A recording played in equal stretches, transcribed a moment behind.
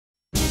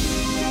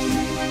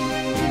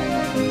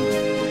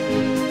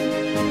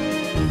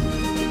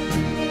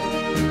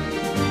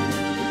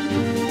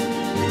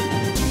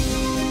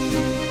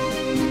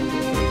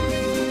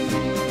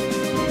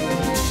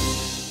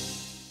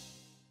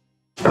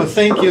Well,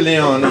 thank you,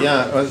 Leon.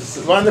 Yeah, it was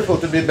wonderful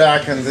to be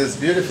back in this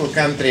beautiful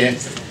country.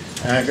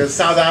 Because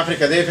South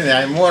Africa,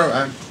 definitely,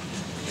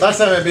 last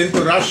time I've been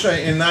to Russia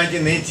in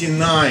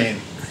 1989.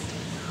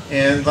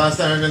 And last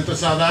time I've been to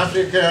South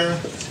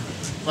Africa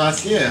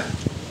last year,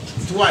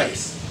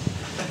 twice.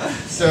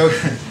 So,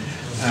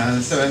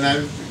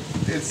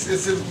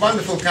 it's a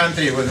wonderful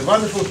country with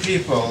wonderful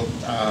people,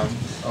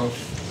 of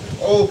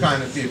all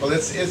kind of people.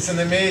 It's an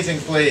amazing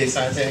place.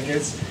 I think it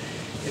is.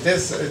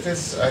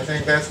 I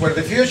think that's where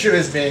the future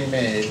is being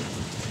made.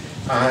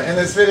 And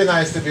it's very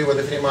nice to be with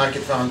the Free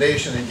Market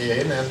Foundation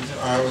again. And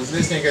I was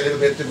listening a little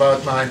bit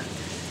about my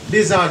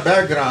bizarre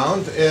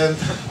background, and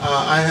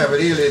I have a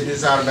really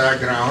bizarre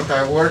background.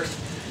 I worked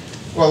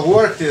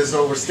is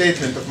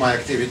overstatement of my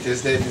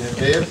activities,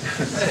 definitely,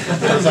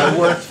 because I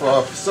worked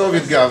for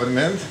Soviet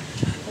government.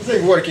 I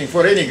think working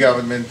for any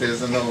government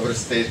is an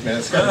overstatement.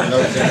 It's kind of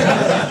no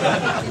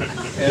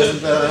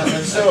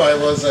and so I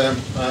was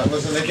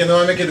an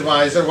economic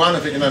advisor, one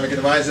of economic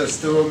advisors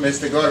to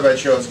Mr.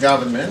 Gorbachev's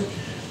government.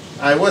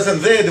 I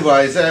wasn't the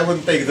advisor. I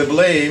wouldn't take the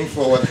blame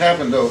for what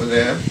happened over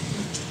there.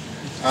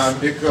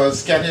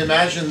 Because can you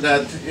imagine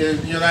that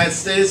in the United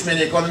States,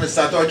 many economists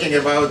are talking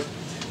about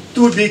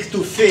too big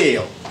to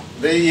fail.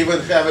 They even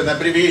have an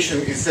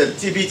abbreviation, it's a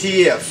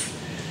TBTF,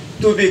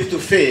 too big to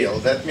fail.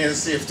 That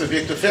means if too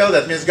big to fail,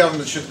 that means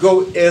government should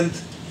go and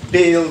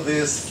bail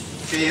this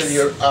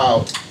failure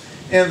out.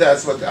 And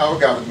that's what our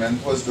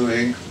government was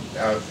doing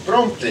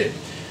promptly.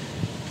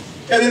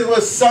 And it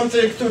was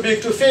something too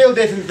big to fail.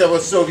 Definitely that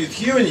was Soviet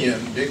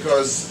Union,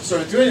 because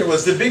Soviet Union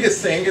was the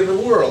biggest thing in the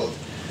world.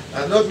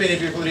 Not many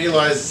people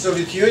realize the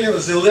Soviet Union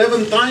was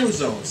 11 time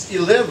zones.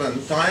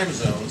 11 time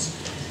zones.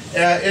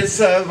 It's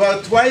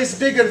about twice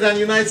bigger than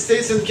United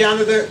States and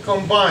Canada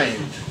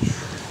combined.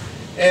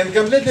 And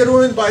completely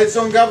ruined by its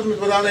own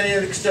government without any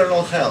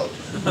external help.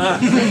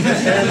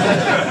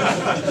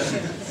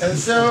 and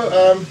so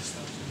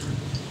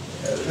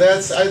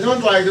I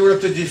don't like the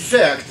word to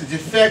defect.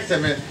 Defect, I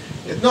mean,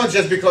 it's not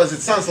just because it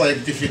sounds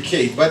like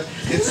defecate, but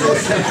it's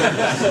also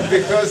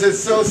because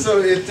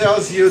it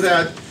tells you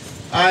that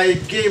I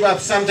gave up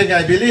something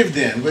I believed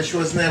in, which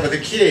was never the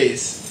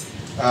case.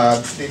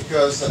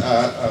 Because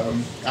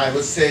I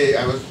would say,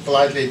 I would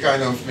politely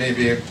kind of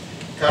maybe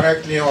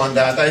correct me on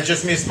that. I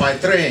just missed my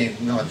train,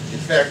 not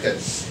defected.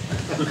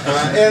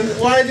 And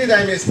why did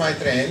I miss my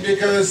train?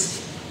 Because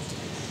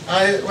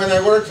when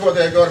I worked for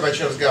the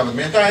Gorbachev's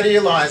government, I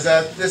realized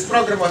that this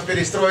program of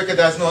perestroika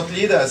does not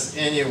lead us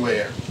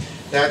anywhere.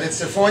 That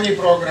it's a phony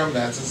program,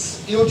 that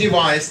it's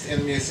ill-devised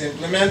and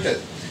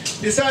misimplemented.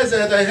 Besides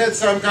that, I had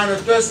some kind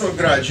of personal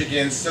grudge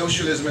against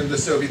socialism in the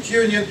Soviet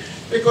Union,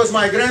 because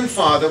my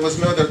grandfather was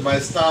murdered by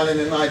Stalin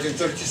in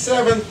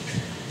 1937,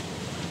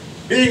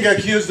 being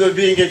accused of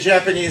being a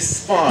Japanese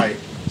spy.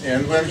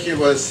 And when he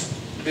was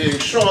being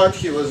shot,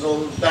 he was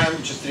all the time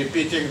just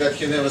repeating that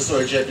he never saw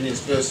a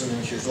Japanese person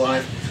in his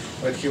life,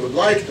 but he would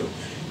like to.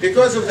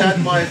 Because of that,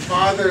 my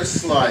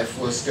father's life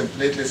was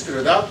completely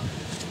screwed up.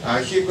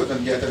 He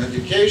couldn't get an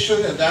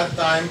education at that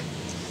time,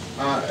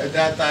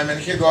 and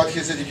he got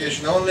his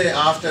education only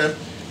after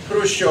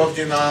Khrushchev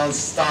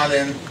denounced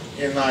Stalin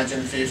in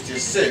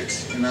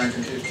 1956.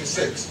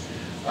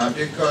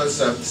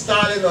 Because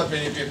Stalin, not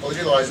many people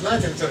realize, in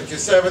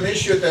 1937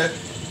 issued a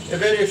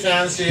very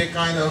fancy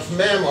kind of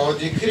memo,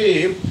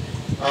 decree,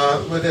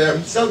 with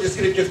a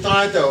self-descriptive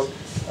title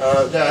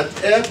that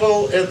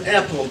Apple and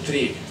Apple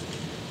Tree.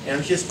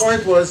 And his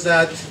point was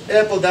that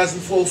apple doesn't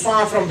fall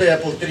far from the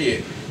apple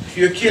tree. If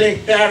you're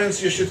killing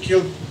parents, you should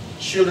kill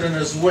children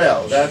as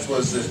well. That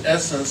was the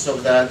essence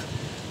of that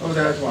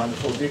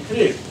wonderful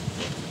decree.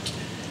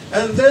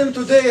 And then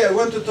today I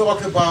want to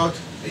talk about,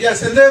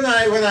 yes, and then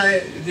when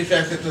I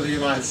defected to the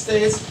United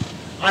States,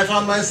 I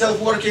found myself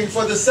working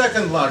for the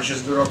second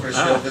largest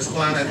bureaucracy of this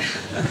planet,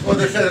 for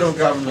the federal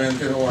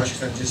government in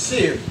Washington,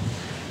 D.C.,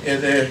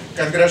 in the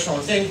congressional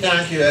think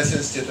tank, U.S.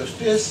 Institute of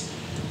Peace,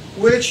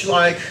 which,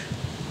 like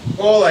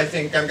all, I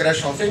think,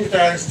 congressional think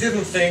tanks,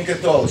 didn't think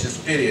at all,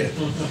 just period.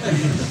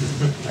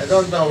 I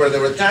don't know where they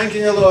were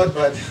thinking a lot,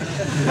 but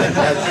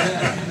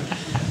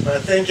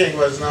thinking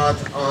was not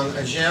on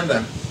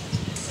agenda.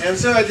 And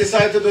so I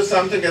decided to do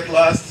something at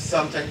last,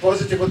 something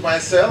positive with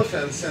myself,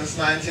 and since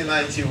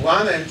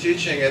 1991 I'm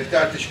teaching at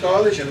Carthage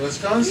College in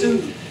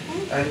Wisconsin.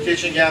 I'm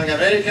teaching young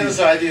Americans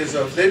ideas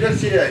of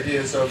liberty,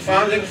 ideas of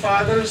founding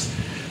fathers,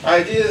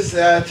 ideas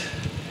that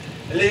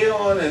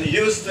Leon and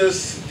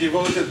Eustace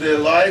devoted their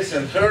lives,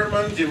 and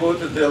Herman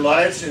devoted their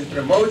lives in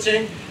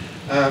promoting.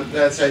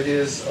 That's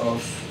ideas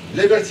of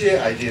liberty,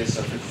 ideas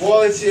of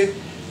equality,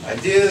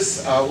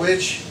 ideas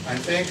which I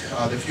think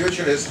the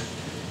future is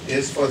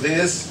for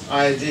these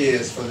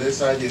ideas,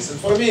 And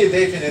for me,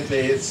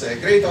 definitely, it's a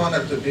great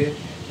honor to be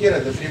here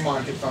at the Free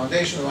Market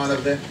Foundation, one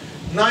of the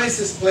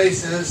nicest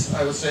places,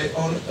 I would say,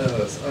 on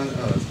earth.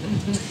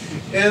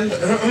 And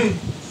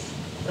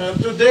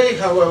today,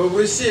 however,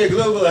 we see a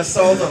global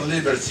assault on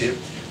liberty.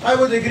 I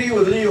would agree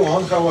with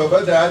Leon,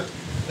 however, that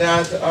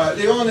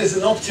Leon is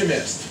an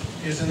optimist.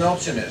 He's an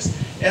optimist.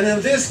 And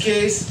in this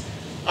case,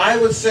 I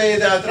would say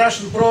that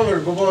Russian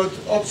proverb about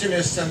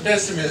optimists and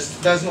pessimists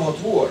does not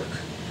work.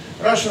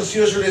 Russians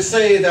usually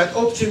say that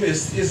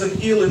optimist is an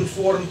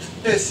ill-informed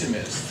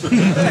pessimist. or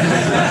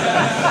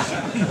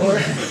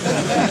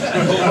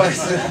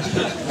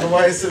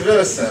vice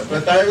versa.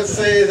 But I would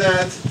say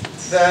that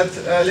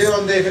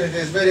Leon definitely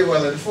is very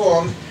well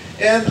informed.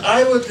 And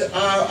I would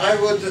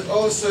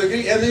also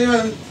agree, and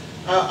even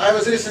I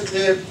was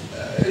recently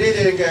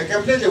reading a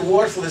completely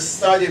worthless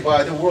study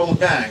by the World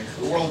Bank.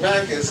 The World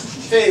Bank is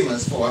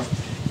famous for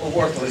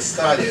worthless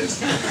studies.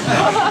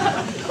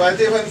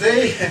 But even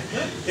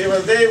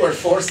they were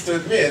forced to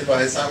admit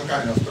by some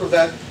kind of truth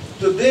that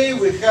today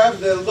we have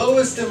the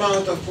lowest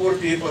amount of poor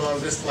people on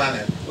this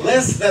planet,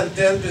 less than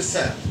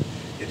 10%.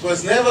 It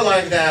was never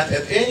like that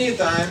at any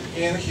time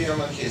in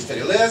human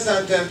history. Less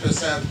than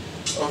 10%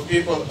 of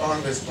people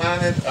on this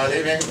planet are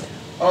living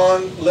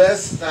on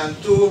less than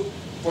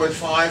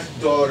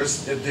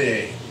 $2.5 a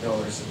day.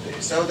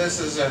 So this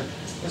is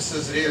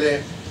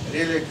really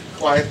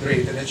quite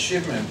great an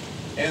achievement.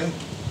 And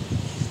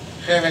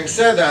having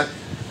said that,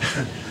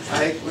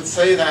 I would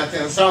say that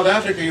in South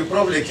Africa you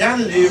probably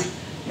can live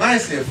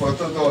nicely for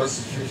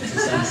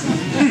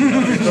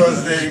 $2.50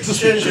 because the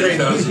exchange rate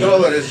with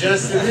dollar is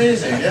just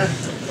amazing. Yeah.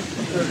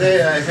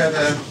 Today I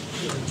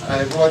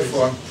bought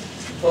for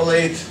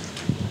late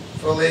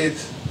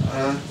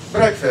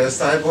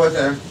breakfast. I bought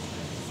a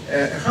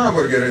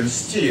hamburger and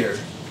steer,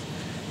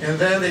 and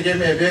then they gave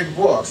me a big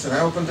box, and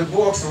I opened the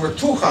box and there were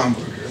 2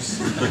 hamburgers,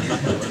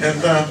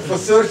 and for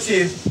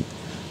 30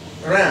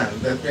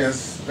 rand. That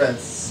means that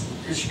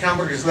each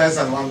hamburger is less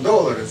than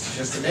 $1. It's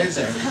just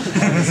amazing.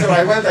 So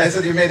I went. I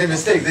said, "You made a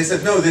mistake." They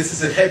said, "No, this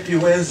is a Happy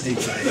Wednesday."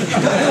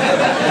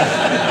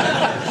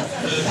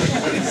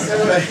 So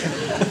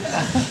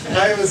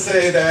I would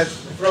say that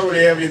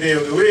probably every day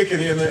of the week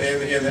in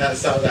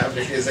South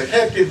Africa is a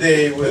happy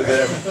day, with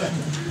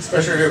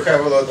especially if you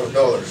have a lot of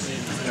dollars.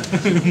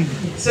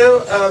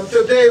 So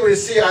today we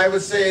see, I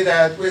would say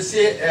that we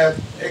see a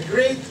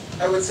great,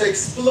 I would say,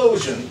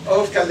 explosion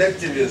of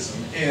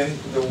collectivism in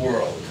the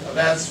world.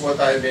 That's what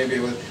I maybe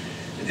would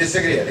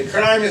disagree. The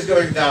crime is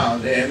going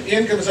down, the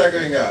incomes are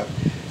going up.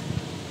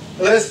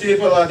 Less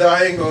people are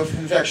dying of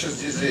infectious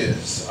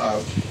disease.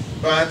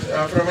 But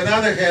from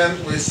another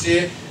hand, we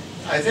see,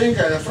 I think,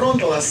 a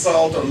frontal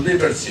assault on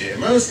liberty,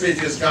 mostly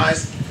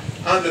disguised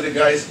under the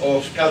guise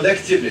of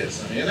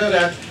collectivism. You know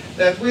that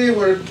we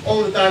were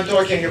all the time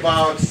talking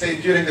about, say,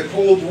 during the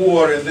Cold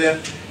War in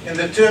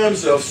the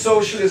terms of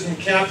socialism,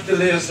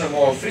 capitalism,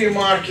 or free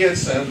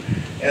markets and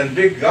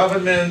big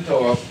government,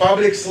 or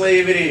public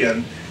slavery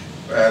and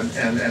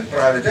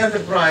private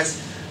enterprise.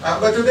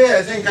 But today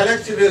I think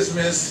collectivism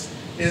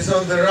is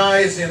on the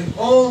rise in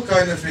all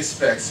kinds of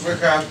respects. We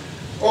have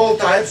all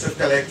types of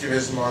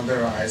collectivism on the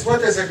rise.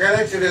 What is a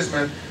collectivism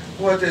and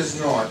what is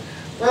not?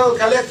 Well,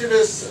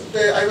 collectivist,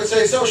 I would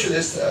say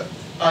socialist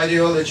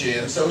ideology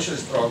and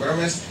socialist program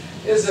is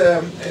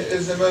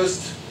the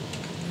most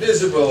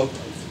visible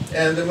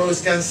and the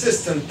most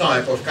consistent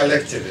type of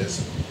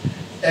collectivism.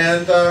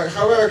 And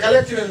however,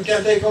 collectivism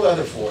can take a lot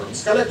of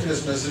forms.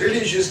 Collectivism is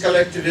religious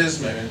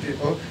collectivism. I mean,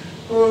 people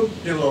who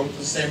belong to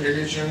the same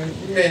religion,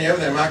 many of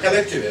them are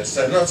collectivists.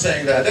 I'm not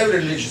saying that every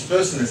religious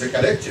person is a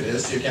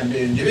collectivist. You can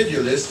be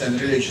individualist and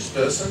religious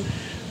person,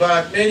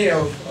 but many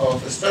of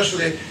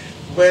especially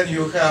when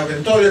you have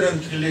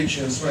intolerant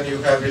religions, when you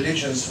have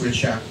religions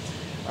which are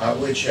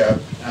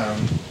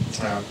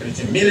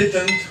pretty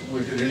militant,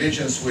 with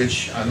religions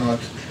which are not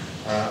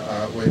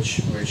which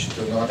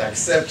do not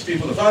accept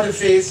people of other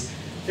faiths,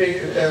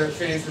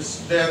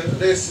 then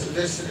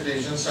these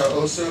religions are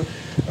also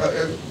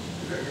a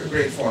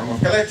great form of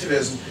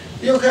collectivism.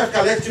 You have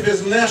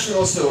collectivism,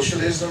 National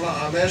Socialism.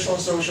 National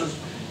Socialism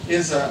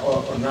is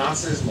or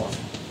Nazism or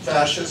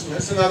fascism.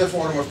 It's another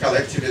form of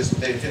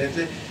collectivism,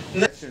 definitely.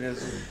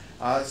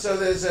 So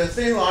there's a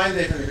thin line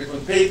definitely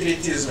between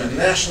patriotism and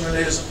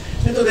nationalism.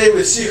 And today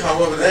we see,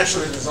 however,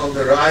 nationalism is on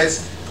the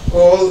rise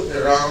all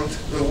around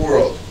the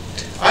world.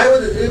 I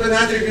would even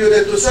attribute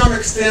it to some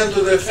extent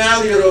to the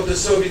failure of the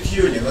Soviet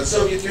Union. The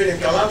Soviet Union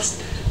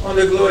collapsed on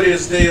the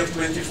glorious day of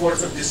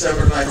 24th of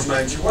December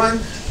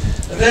 1991.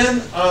 And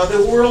then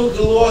the world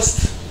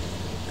lost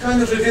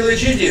kind of a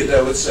village idiot,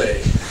 I would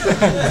say,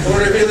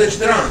 or a village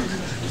drunk.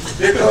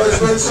 Because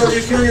when the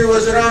Soviet Union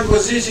was around, it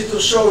was easy to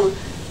show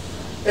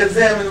at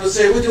them and would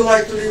say, would you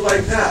like to live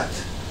like that?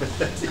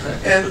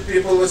 And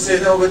people would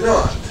say, no, we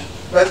don't.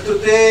 But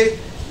today,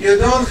 you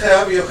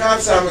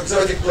have some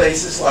exotic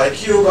places like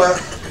Cuba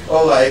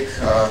or like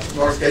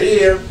North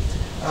Korea,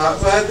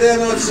 but they're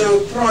not so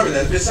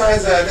prominent.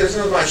 Besides that, there's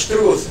not much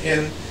truth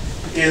in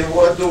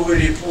what do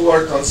we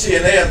report on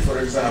CNN, for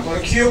example.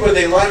 In Cuba,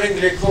 they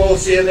lovingly call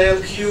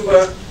CNN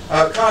Cuba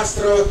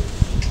Castro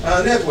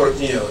network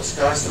news,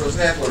 Castro's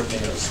network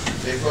news,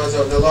 because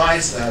of the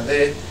lies that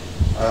they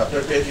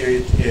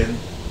perpetuate in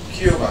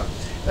Cuba.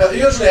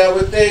 Usually, I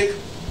would take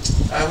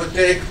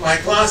my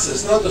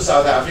classes not to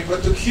South Africa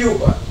but to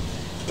Cuba,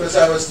 because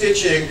I was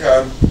teaching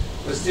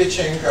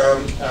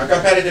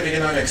comparative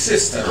economic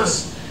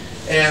systems,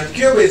 and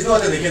Cuba is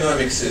not an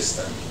economic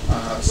system.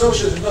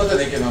 socialism is not an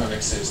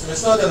economic system.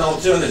 It's not an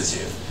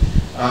alternative.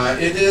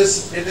 It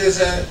is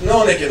a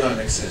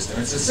non-economic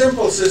system. It's a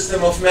simple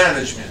system of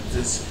management.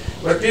 It's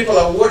where people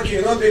are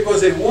working not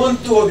because they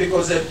want to or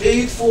because they're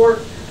paid for,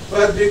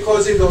 but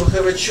because they don't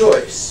have a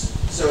choice.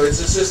 So it's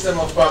a system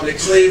of public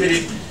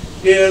slavery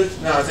and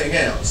nothing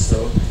else.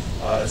 So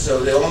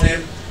the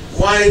only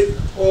why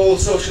all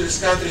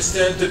socialist countries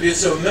tend to be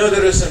so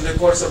murderous in the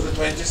course of the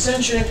 20th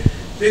century,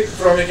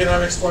 from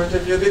economics point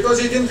of view, because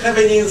they didn't have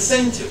any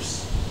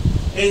incentives.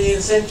 And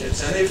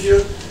if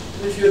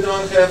you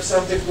don't have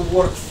something to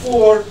work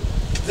for,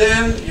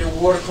 then you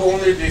work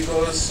only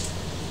because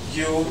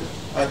you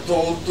are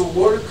told to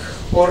work,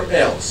 or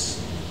else.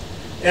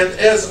 And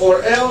as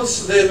or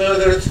else, they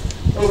murdered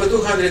over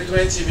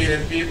 220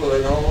 million people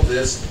in all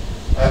this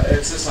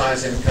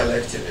exercising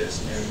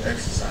collectivism.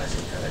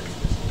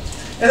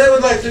 And I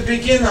would like to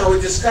begin our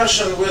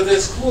discussion with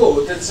this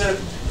quote. It's an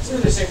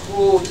interesting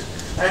quote.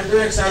 I'm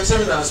doing some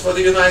seminars for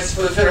the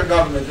federal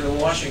government in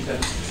Washington.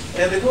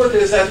 And the quote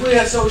is that we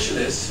are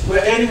socialists. We're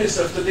enemies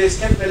of today's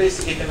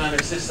capitalistic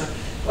economic system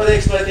for the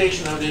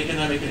exploitation of the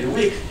economically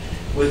weak,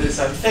 with its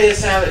unfair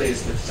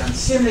salaries, with its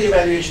unseemly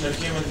evaluation of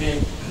human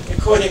beings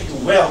according to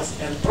wealth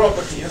and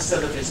property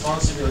instead of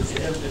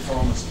responsibility and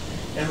performance.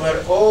 And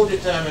we're all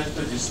determined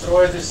to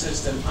destroy the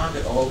system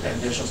under all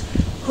conditions.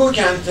 Who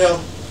can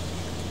tell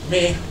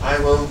me? I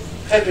will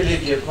happily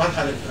give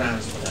 100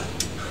 francs for that.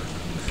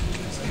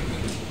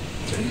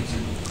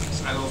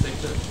 I don't think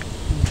so.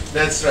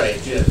 That's right,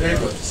 yeah, very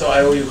good. So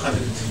I owe you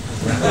 100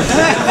 francs.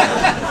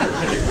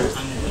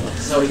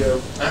 So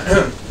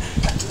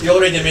you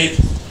already made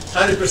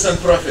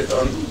 100% profit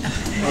on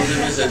the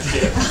visit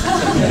here.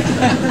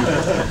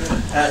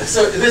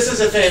 So this is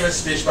a famous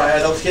speech by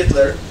Adolf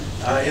Hitler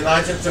in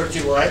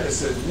 1931.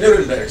 It's a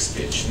Nuremberg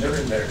speech.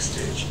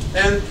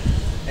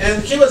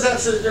 And he was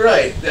absolutely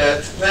right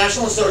that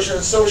National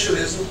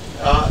Socialism,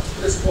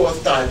 there's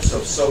both types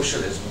of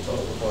socialism,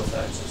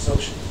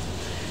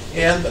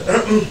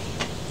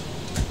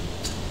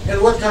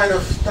 And what kind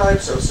of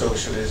types of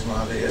socialism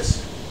are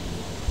these?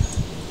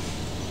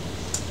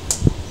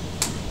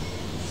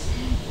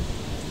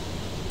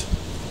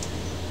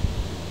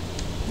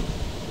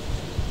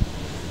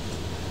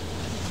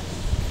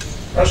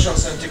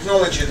 Russians and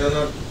technology do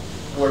not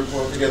work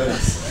well together.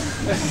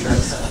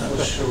 That's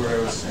for sure, I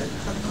would say.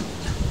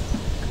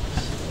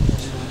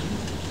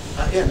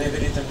 Yeah, maybe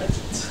written better.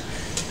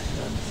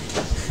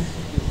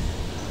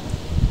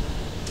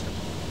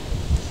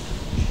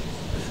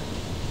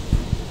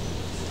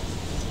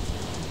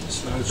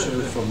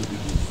 From the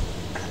beginning.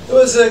 There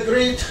was a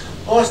great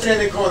Austrian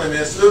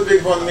economist,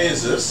 Ludwig von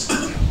Mises.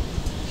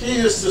 He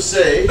used to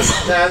say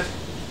that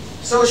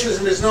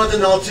socialism is not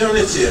an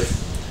alternative,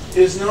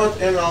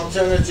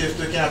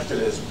 to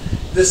capitalism.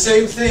 The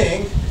same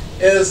thing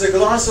as a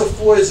glass of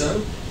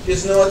poison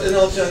is not an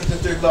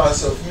alternative to a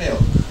glass of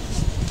milk.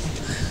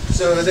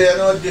 So they are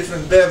not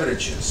different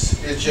beverages.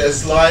 It's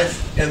just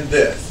life and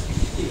death.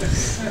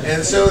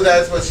 And so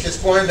that was his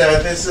point,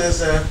 that this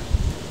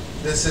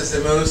is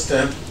the most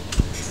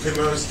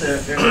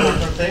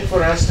important thing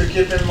for us to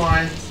keep in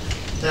mind,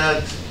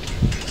 that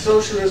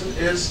socialism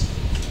is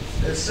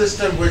a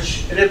system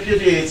which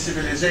repudiates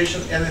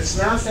civilization, and it's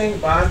nothing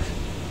but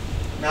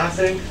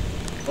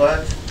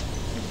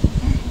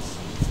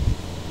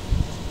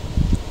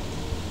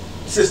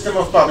system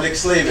of public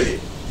slavery.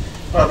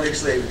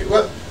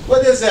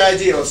 What is the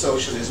idea of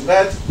socialism?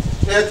 That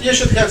you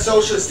should have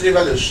socialist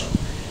revolution.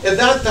 At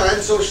that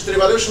time, socialist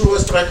revolution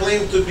was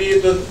proclaimed to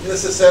be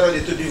necessarily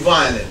to be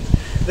violent.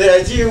 The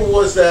idea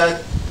was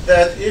that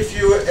if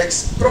you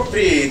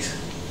expropriate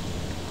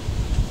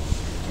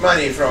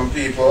money from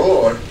people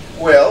or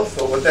wealth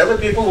or whatever,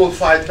 people will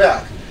fight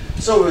back.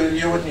 So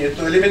you would need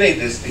to eliminate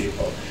these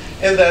people.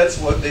 And that's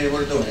what they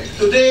were doing.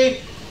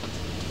 Today,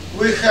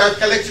 we have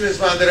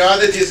collectivism under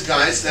other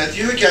disguise, that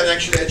you can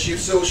actually achieve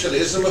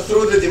socialism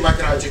through the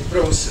democratic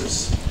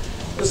process.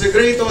 There's a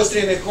great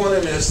Austrian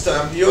economist,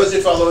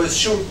 Josef Alois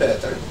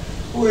Schumpeter,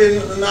 who in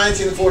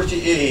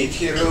 1948,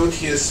 he wrote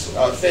his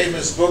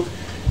famous book,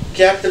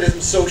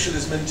 Capitalism,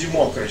 Socialism, and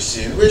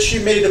Democracy, in which he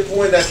made the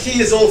point that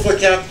he is all for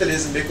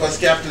capitalism because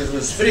capitalism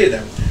is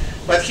freedom.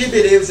 But he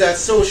believes that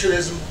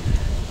socialism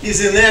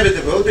is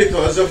inevitable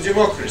because of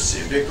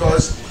democracy,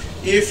 because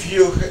if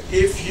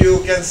you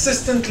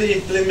consistently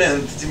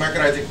implement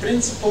democratic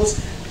principles,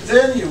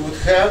 then you would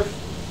have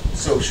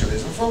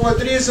socialism. For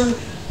what reason?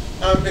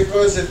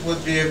 Because it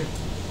would be,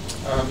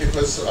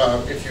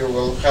 if you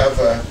will have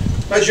a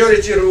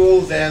majority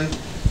rule, then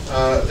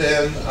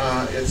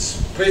it's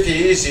pretty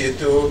easy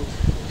to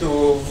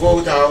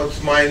vote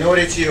out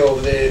minority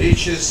of the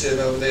riches and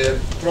of their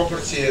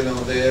property and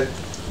of their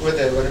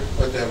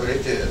whatever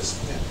it is.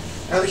 Yeah.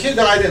 And he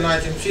died in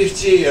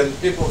 1950,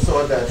 and people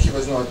thought that he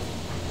was not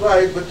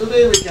right, but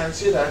today we can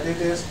see that it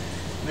is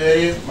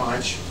very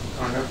much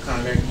kind of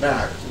coming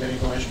back,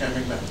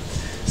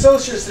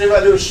 Socialist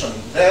revolution,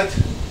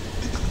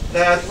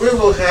 that we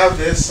will have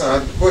this,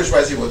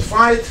 bourgeoisie would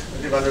fight,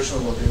 the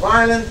revolution will be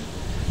violent,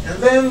 and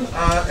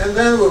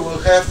then we will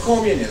have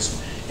communism.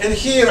 And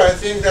here I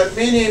think that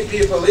many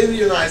people in the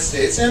United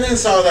States and in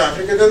South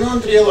Africa do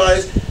not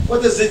realize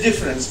what is the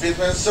difference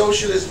between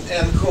socialism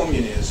and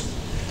communism.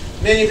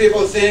 Many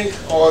people think,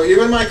 or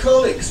even my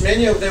colleagues,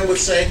 many of them would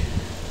say,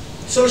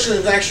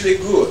 socialism is actually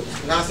good,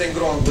 nothing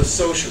wrong with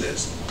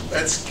socialism.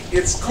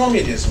 It's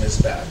communism is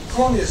bad.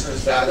 Communism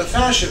is bad, or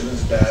fascism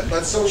is bad,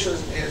 but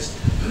socialism is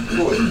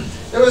good.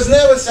 There was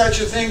never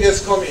such a thing as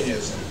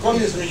communism.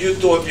 Communism,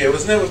 utopia,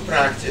 was never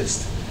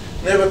practiced.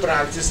 Never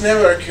practiced,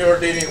 never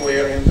occurred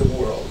anywhere in the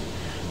world.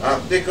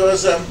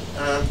 Because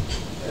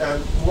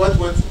what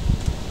would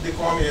the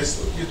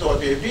communist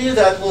utopia be?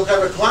 That we'll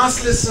have a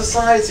classless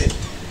society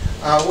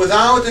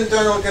without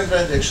internal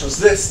contradictions.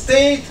 The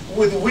state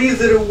would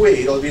wither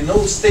away. There will be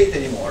no state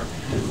anymore.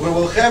 We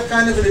will have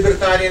kind of a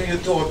libertarian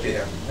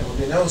utopia. There will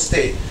be no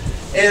state.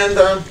 And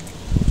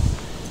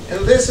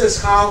this is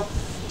how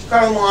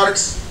Karl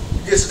Marx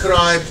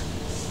described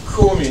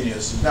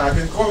communism. That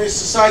in communist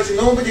society,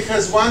 nobody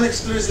has one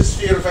exclusive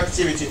sphere of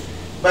activity,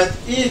 but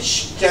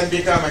each can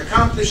become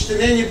accomplished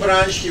in any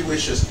branch he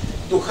wishes.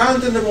 To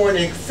hunt in the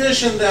morning,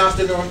 fish in the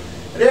afternoon,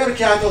 rear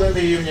cattle in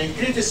the evening,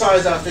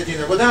 criticize after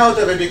dinner, without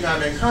ever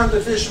becoming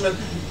hunter, fisherman,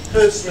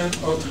 herdsman,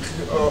 or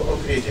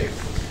critic.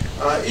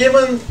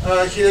 Even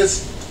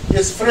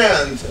his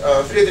friend,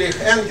 Friedrich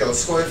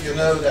Engels, who, if you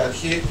know that,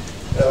 he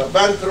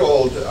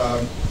bankrolled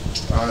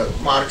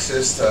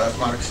Marxist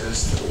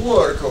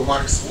work, or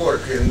Marx's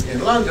work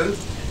in London.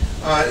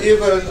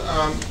 Even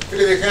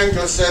Friedrich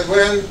Engels said,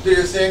 when do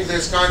you think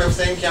this kind of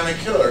thing can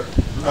occur?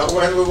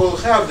 When we will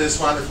have this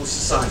wonderful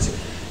society.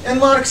 And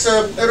Marx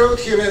wrote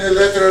him in a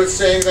letter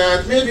saying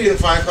that maybe in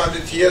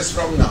 500 years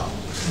from now.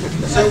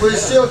 So we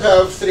still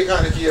have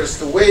 300 years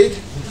to wait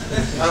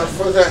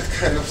for that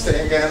kind of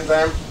thing.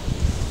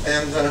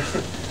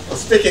 Well,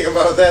 speaking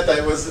about that,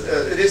 I was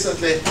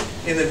recently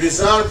in a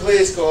bizarre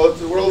place called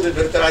the World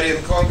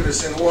Libertarian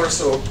Congress in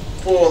Warsaw,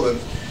 Poland.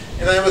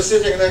 And I was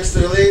sitting next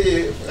to a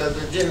lady at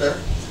the dinner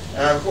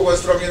who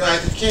was from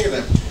United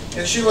Kingdom.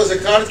 And she was a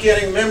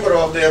card-carrying member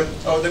of the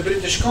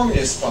British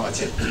Communist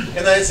Party.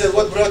 And I said,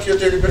 what brought you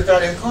to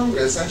Libertarian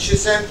Congress? And she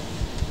said,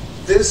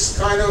 this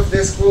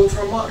quote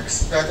from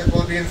Marx, that it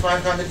will be in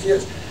 500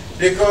 years.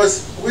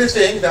 Because we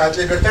think that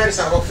libertarians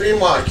are a free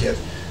market,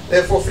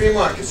 therefore free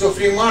market. So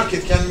free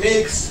market can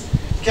make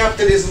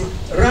capitalism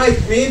right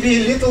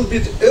maybe a little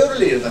bit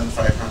earlier than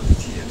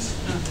 500 years.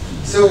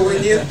 So we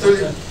need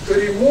to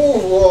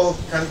remove all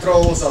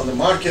controls on the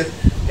market,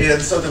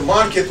 and so the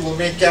market will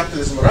make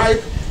capitalism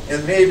ripe.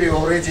 And maybe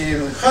already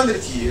in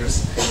 100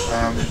 years,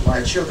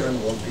 my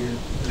children will be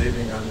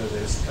living under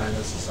this kind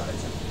of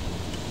society.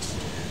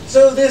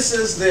 So this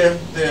is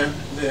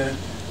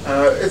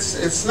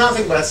it's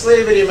nothing but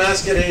slavery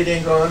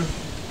masquerading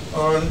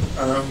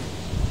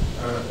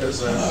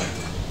as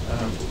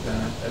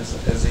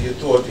a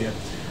utopia.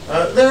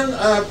 Then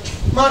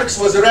Marx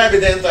was a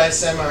rabid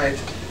anti-Semite,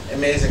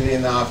 amazingly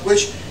enough,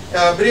 which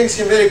brings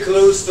him very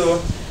close to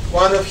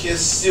one of his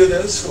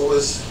students, who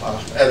was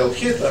Adolf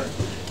Hitler.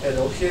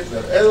 Adolf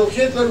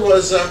Hitler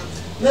was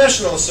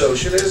National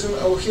Socialism.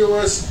 He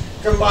was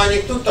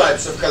combining two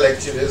types of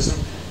collectivism,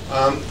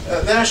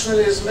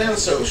 nationalism and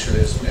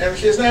socialism. And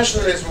his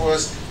nationalism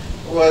was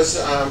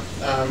I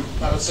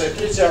would say,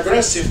 pretty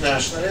aggressive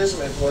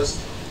nationalism. It was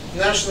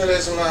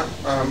nationalism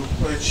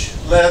which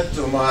led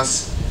to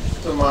mass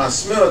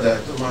murder.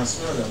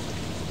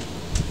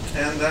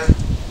 And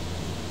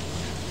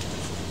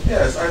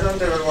yes, I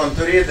don't even want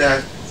to read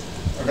that.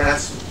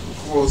 That's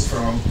quotes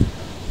from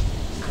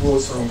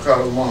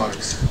Karl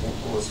Marx.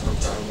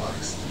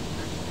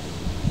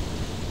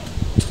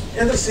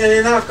 Interestingly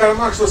enough, Karl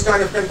Marx was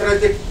kind of had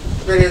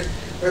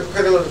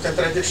a lot of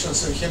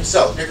contradictions in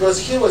himself, because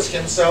he was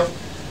himself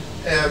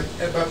a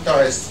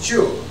baptized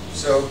Jew.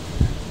 So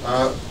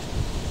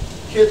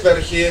Hitler,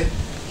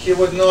 he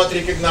would not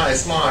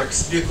recognize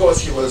Marx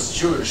because he was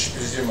Jewish,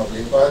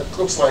 presumably, but it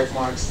looks like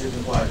Marx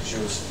didn't like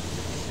Jews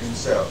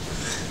himself.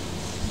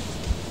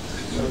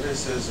 So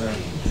this is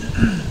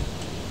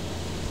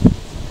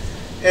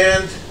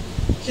and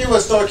he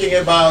was talking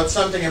about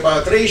something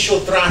about racial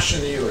trash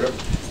in Europe.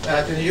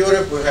 That in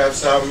Europe we have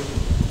some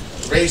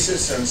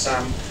races and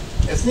some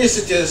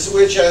ethnicities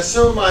which are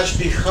so much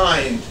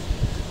behind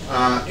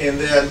in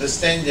the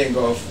understanding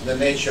of the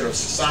nature of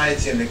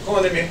society and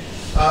economy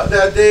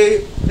that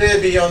they're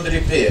beyond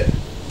repair.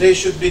 They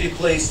should be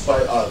replaced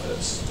by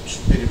others.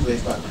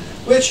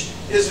 Which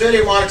is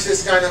very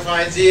Marxist kind of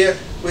idea,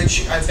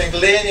 which I think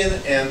Lenin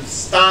and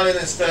Stalin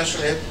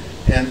especially,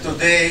 and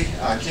today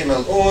Kim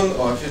Il-sung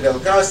or Fidel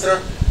Castro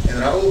and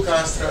Raul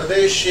Castro,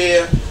 they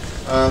share.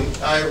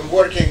 I'm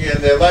working in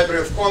the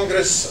Library of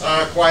Congress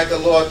quite a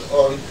lot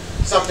on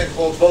something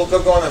called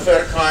Volkogonov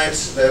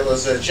Archives. There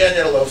was a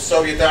general of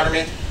Soviet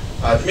Army,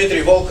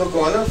 Dmitry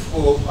Volkogonov,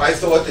 who I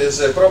thought is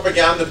a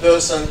propaganda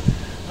person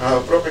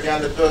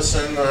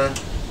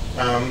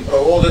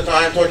all the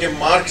time talking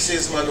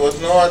Marxism and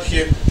whatnot.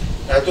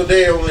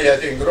 Today only I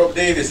think Rob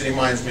Davis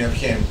reminds me of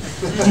him.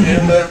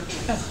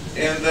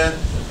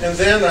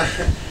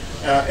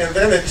 And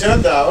then it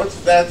turned out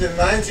that in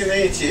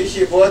 1980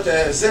 he bought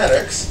a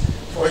Xerox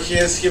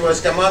he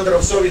was commander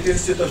of Soviet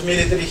Institute of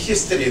Military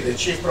History, the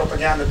chief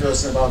propaganda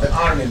person about the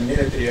army and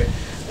military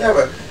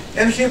ever.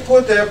 And he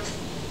put a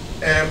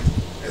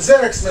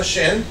Xerox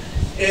machine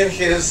in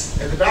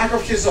the back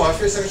of his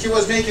office, and he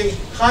was making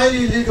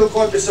highly illegal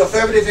copies of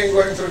everything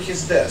going through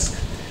his desk.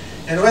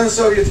 And when the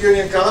Soviet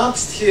Union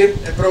collapsed, he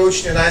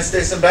approached the United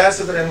States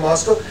ambassador in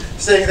Moscow,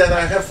 saying that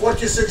I have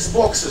 46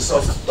 boxes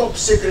of top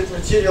secret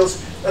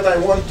materials that I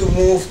want to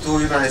move to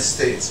the United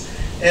States.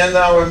 And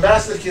our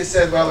ambassador, he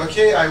said, well,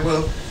 okay, I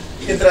will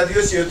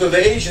introduce you to the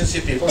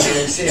agency people,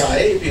 meaning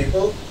CIA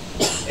people.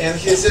 And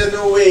he said,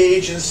 no way,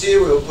 agency,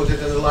 we'll put it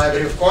in the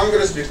Library of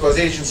Congress because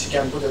agency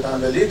can put it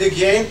on the lead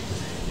again.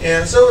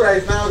 And so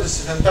right now, this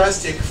is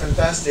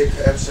fantastic,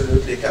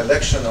 absolutely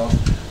collection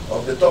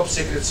of the top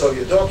secret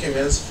Soviet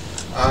documents.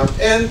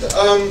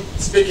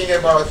 Speaking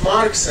about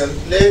Marx and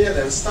Lenin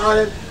and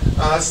Stalin,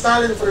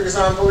 Stalin, for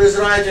example, is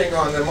writing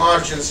on the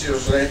margins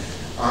usually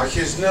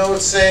his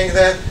notes saying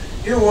that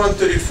you want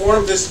to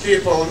reform these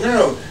people.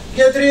 No,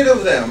 get rid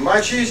of them.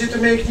 Much easier to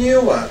make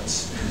new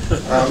ones.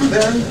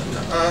 Then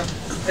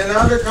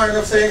another kind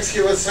of things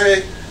he would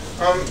say,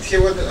 he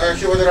would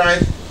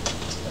write,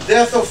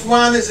 death of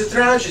one is a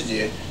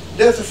tragedy.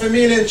 Death of a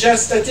million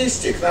just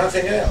statistic,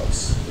 nothing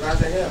else.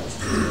 Nothing else.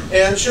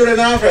 And sure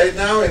enough, right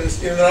now in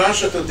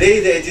Russia today,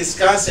 they're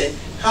discussing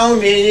how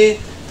many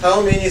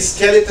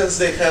skeletons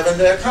they have in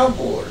their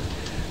cupboard.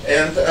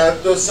 And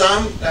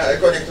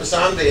according to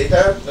some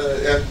data,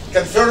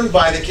 confirmed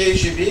by the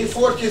KGB,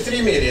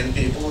 43 million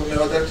people were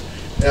murdered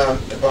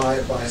by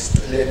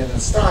Lenin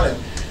and Stalin.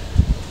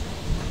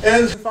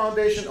 And the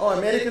Foundation of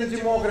American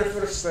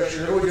Demographers,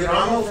 especially Rudy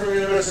Rummel from the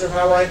University of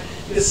Hawaii,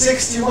 is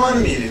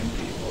 61 million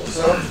people.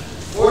 So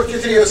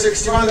 43 or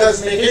 61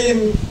 doesn't make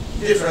any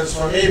difference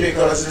for me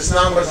because these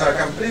numbers are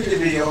completely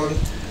beyond,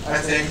 I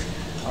think,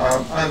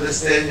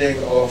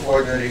 understanding of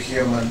ordinary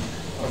human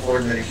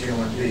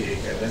being.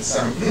 And it's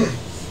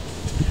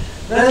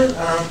then,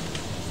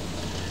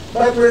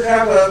 but we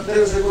have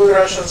there's a good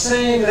Russian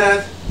saying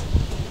that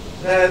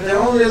the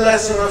only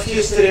lesson of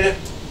history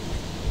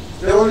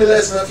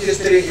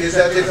is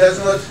that it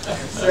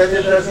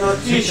does not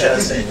teach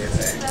us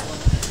anything,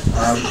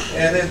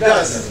 and it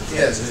doesn't.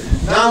 Yes.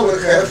 Now we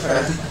have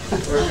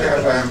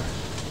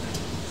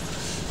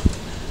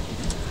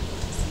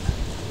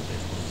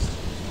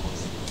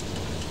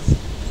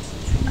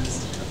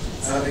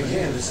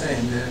again the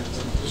same.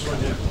 This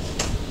one,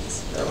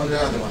 yeah. On the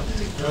other one.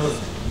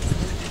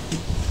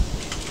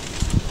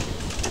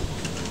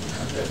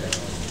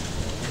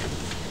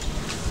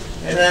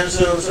 And I'm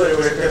so sorry,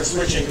 we're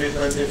switching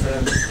between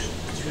different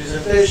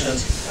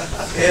presentations.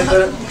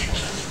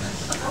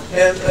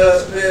 And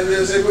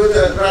there's a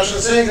good Russian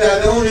saying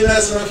that the only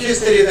lesson of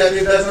history is that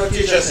it does not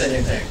teach us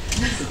anything.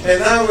 And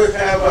now we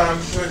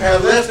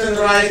have left and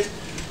right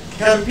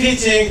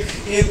competing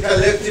in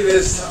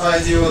collectivist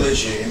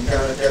ideology. We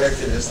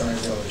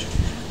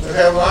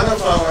have one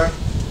of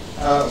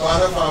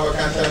our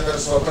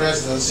contenders for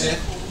presidency.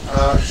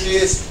 He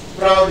is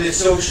proudly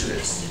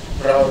socialist.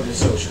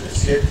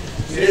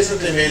 He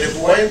recently made a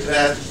point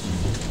that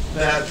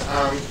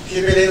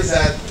he believes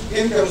that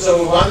incomes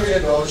over $1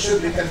 million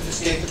should be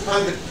confiscated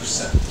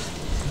 100%.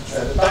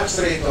 The tax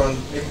rate on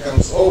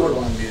incomes over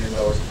 $1 million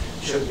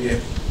should be.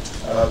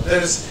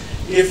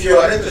 If you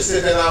are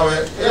interested in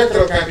our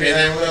electoral campaign,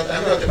 I'm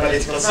not a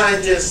political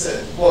scientist.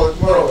 Well,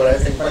 moreover, I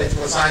think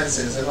political science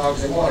is an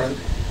oxymoron.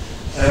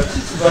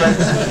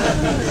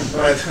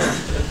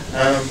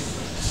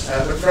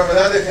 But from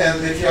another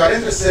hand, if you are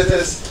interested,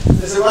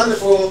 there's a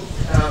wonderful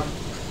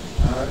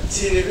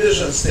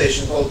television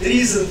station called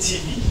Reason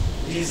TV.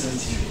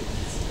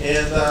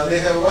 And they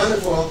have a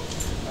wonderful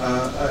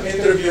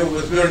interview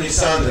with Bernie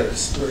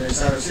Sanders. Bernie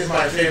Sanders is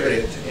my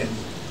favorite in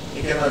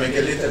economic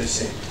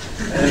illiteracy.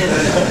 And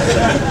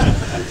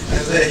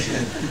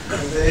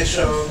they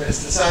show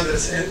Mr.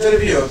 Sanders'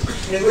 interview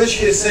in which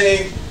he is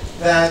saying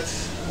that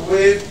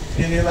we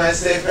in the United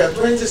States have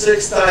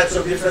 26 types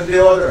of different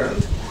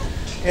deodorant,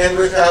 and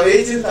we have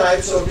 18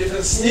 types of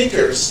different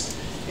sneakers,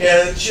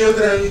 and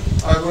children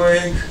are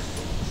going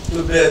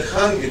to bed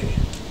hungry.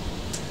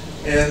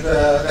 And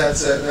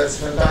that's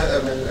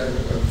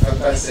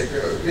fantastic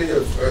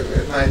video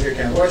at night. You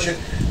can watch it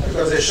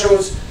because it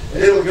shows a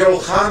little girl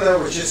Hannah,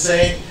 which is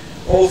saying,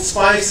 "Old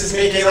Spice is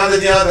making another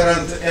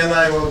deodorant, and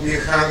I will be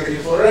hungry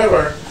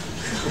forever,"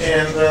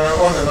 and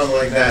on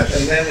like that.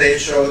 And then they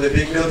show the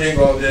big building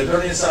of the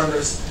Bernie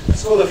Sanders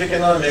School of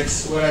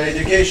Economics, where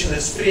education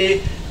is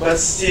free but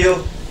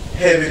still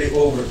heavily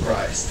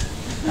overpriced.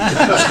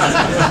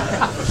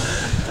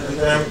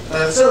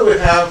 And so we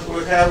have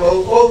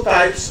all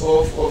types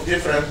of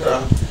different.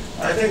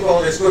 I think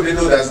only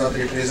Scooby-Doo does not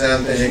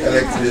represent any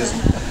collectivism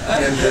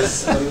in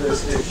this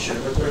picture,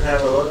 but we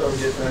have a lot of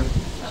different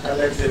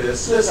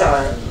collectivists. These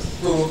are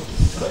two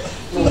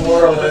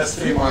more or less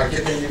free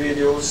market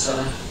individuals.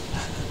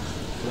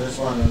 This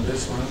one and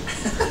this one.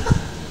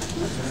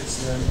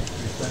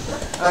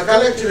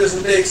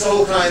 Collectivism takes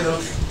all kind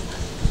of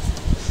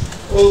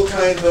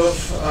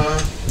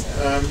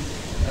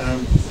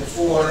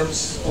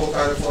forms,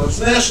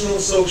 National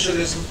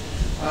socialism,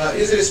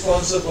 is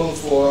responsible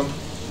for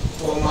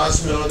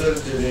mass murder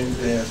during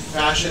the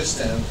fascist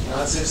and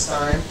Nazist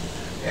time.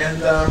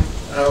 And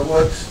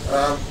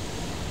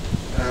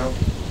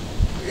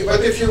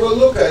but if you will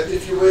look at,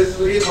 if you will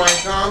read Mein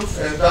Kampf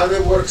and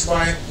other works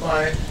by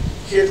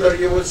Hitler,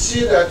 you would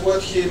see that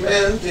what he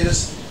meant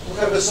is to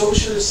have a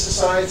socialist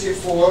society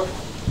for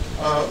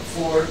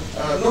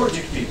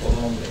Nordic people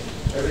only.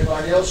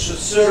 Everybody else should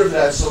serve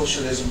that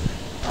socialism.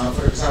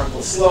 For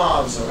example,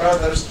 Slavs or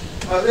others,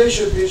 they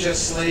should be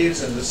just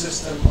slaves in the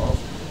system of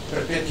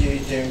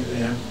perpetuating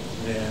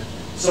the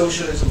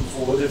socialism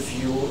for the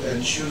few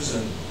and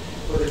chosen.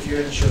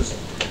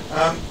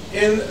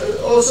 In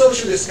all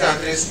socialist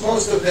countries,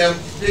 most of them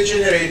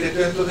degenerated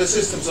into the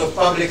systems of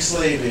public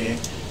slavery.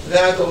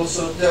 That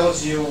also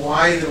tells you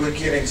why they were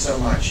killing so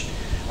much.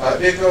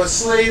 Because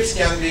slaves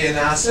can be an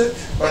asset,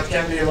 but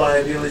can be a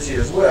liability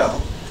as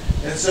well.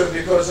 And so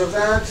because of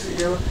that,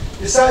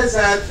 besides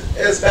that,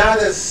 as bad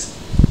as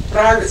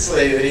private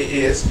slavery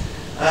is,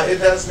 it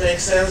does make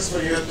sense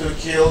for you to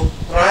kill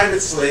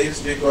private slaves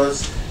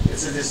because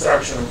it's a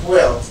destruction of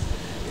wealth.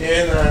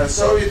 In the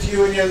Soviet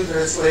Union,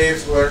 the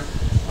slaves were,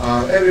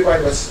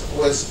 everybody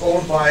was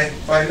owned by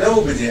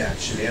nobody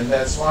actually, and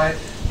that's why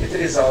it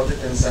resulted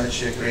in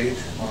such a great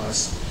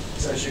mass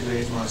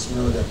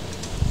murder.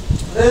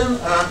 Then,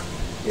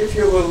 if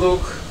you will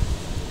look,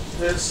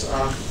 this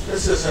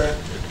is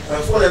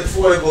foreign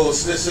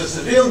foibles. This is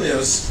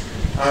Vilnius,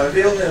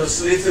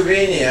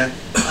 Lithuania,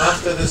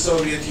 after the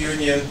Soviet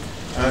Union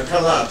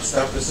collapsed.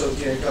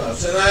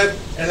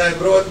 And I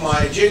brought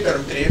my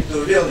J-term trip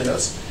to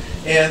Vilnius,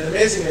 and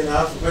amazingly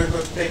enough, we're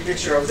going to take a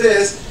picture of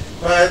this,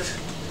 but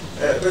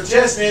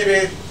just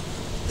maybe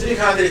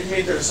 300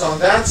 meters on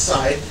that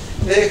side,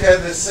 they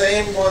had the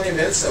same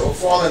monument, so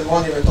fallen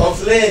monument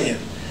of Lenin.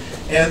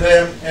 And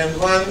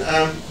one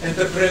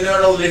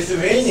entrepreneurial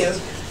Lithuanian,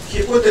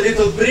 he put a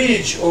little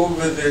bridge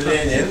over the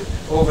Lenin,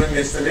 over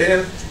Mr.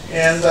 Lenin,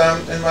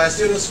 and my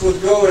students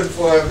could go and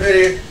for a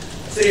very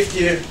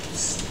thrifty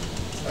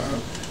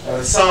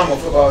sum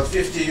of about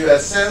 50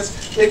 US cents,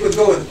 they could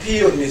go and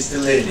pee on Mr.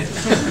 Lenin,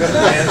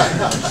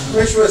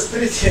 which was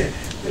pretty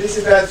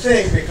bad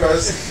thing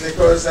because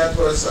that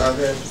was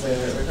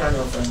the kind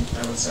of,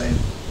 I would say,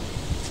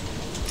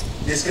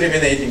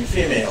 discriminating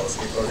females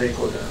because they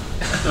could.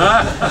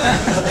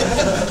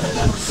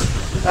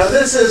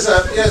 This is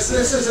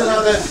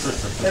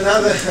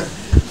another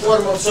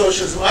form of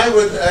socialism. I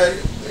would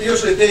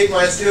usually take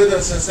my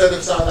students, instead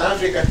of South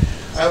Africa,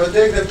 I would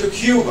take them to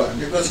Cuba,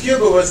 because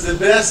Cuba was the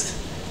best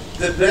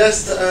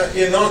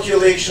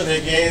inoculation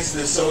against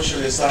the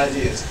socialist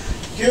ideas.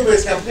 Cuba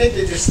is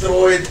completely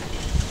destroyed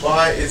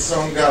by its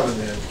own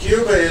government.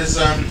 Cuba is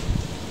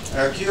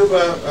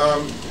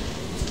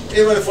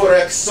even for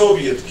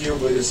ex-Soviet,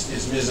 Cuba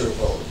is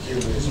miserable.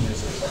 Cuba is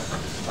miserable.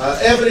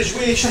 Average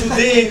wage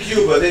today in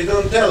Cuba, they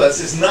don't tell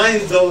us, is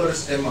 $9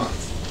 a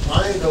month.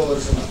 $9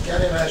 a month.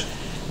 Can you imagine?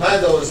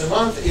 $9 a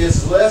month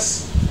is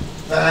less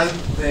than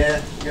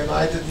the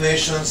United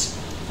Nations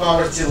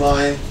poverty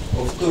line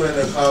of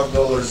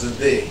 $2.50 a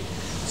day.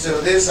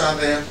 So these are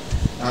the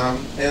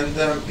and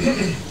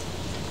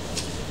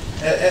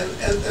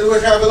we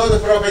have a lot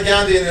of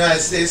propaganda in the United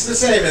States, the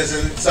same as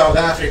in South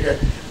Africa,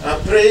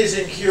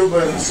 praising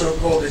Cuban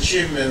so-called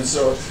achievements,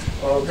 or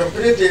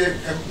completely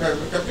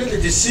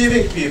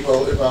deceiving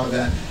people about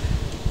that.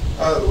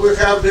 We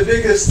have the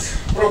biggest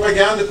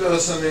propaganda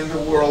person in the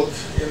world,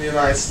 in the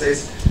United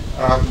States,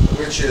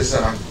 which is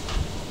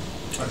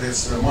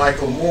this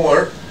Michael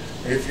Moore.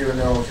 If you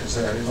know, he's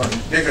even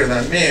bigger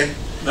than me.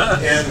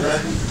 And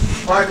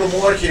Michael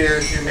Moore, he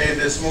made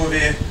this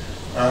movie,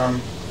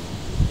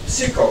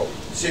 Sicko,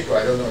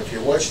 I don't know if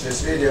you watched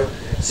this video,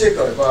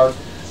 Sicko, about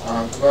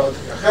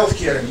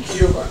healthcare in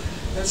Cuba.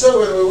 And so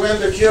when we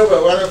went to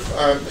Cuba, one of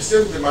the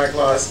students in my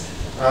class,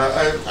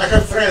 I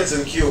have friends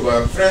in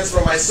Cuba, friends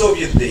from my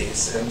Soviet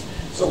days, and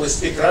so we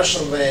speak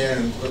Russian there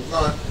and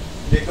whatnot,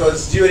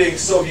 because during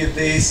Soviet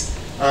days,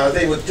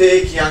 they would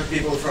take young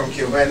people from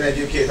Cuba and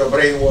educate or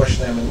brainwash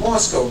them in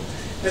Moscow.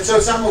 And so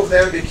some of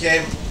them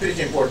became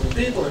pretty important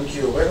people in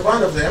Cuba, and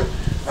one of them,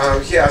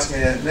 he asked me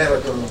never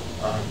to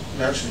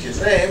mention his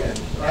name, and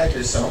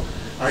rightly so.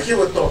 He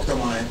would talk to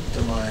my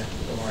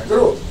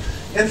group,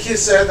 and he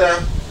said,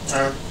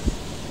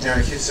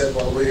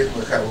 well, we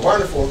have a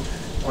wonderful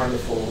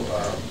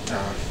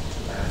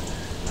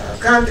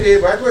country,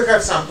 but we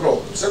have some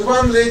problems. And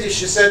one lady,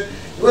 she said,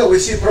 well, we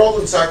see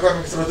problems are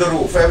coming through the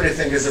roof.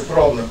 Everything is a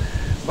problem.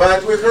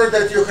 But we heard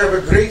that you have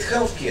a great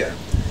healthcare.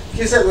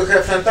 He said, we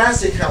have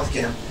fantastic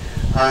healthcare.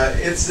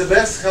 It's the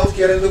best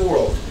healthcare in the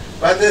world.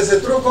 But as a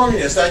true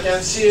communist, I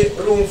can see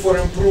room for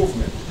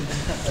improvement.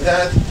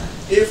 That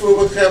if we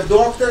would have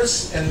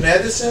doctors and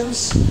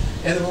medicines,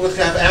 and we would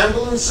have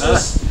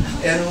ambulances,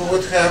 and we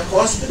would have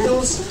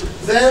hospitals,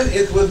 then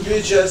it would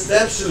be just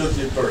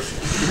absolutely perfect.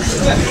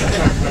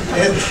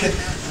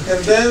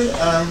 and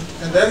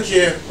then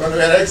he, when we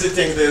were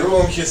exiting the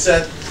room, he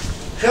said,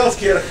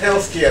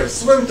 healthcare,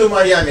 swim to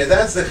Miami,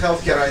 that's the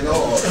healthcare I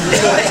know of.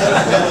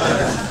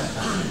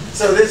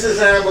 So this is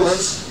an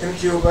ambulance in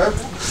Cuba.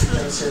 You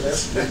can see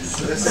this.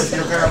 This is,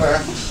 you have a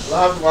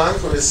loved one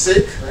who is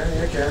sick, then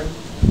you can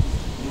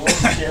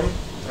move him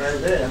right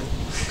there.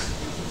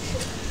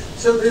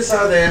 So these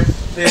are the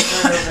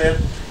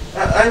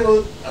kind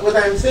of what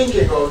I'm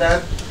thinking of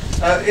that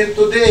in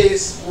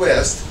today's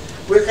West,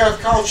 we have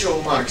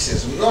cultural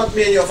Marxism. Not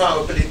many of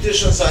our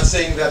politicians are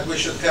saying that we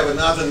should have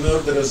another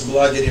murderous,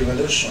 bloody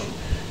revolution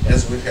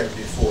as we had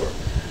before.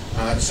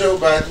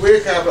 But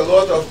we have a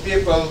lot of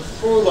people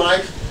who,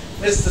 like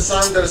Mr.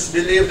 Sanders,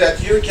 believe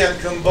that you can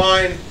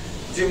combine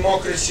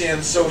democracy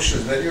and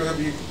socialism, that you will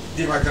be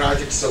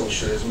democratic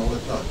socialism or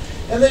whatnot.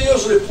 And they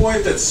usually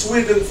point at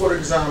Sweden, for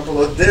example,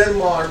 or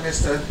Denmark.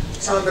 Mr.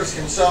 Sanders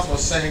himself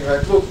was saying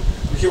that, look,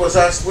 he was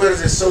asked, where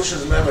has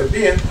socialism ever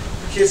been?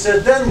 He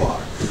said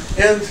Denmark.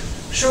 And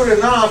sure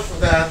enough,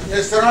 that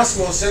Mr.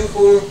 Rasmussen,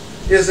 who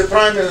is the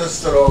Prime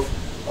Minister of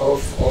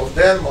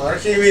Denmark,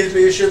 he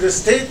immediately issued a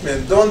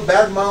statement, don't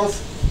badmouth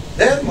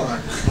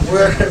Denmark.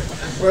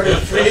 We're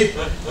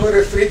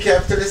a free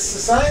capitalist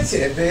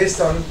society based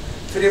on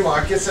free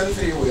markets and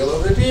free will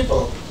of the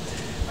people.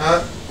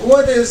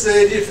 What is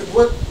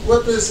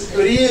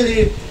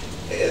really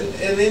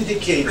an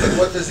indicator,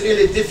 what is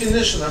really a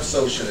definition of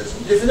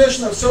socialism?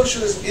 Definition of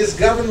socialism is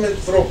government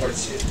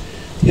property,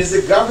 is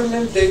the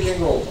government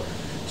taking over.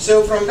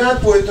 So from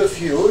that point of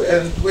view,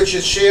 and which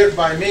is shared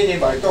by many,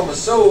 by Thomas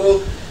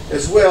Sowell,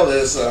 as well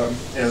as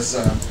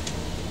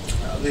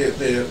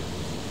the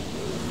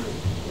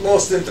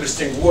most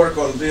interesting work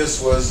on this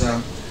was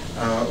done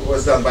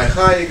by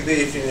Hayek,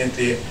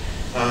 definitely,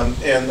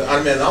 and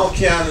Armen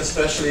Alkian,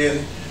 especially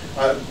in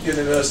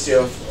University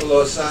of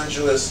Los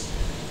Angeles.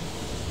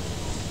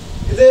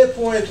 Their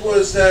point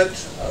was that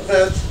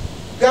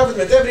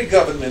government, every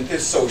government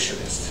is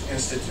socialist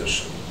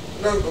institution.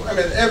 No, I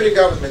mean, every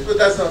government who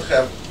does not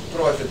have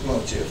profit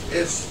motive,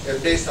 it's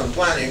based on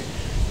planning,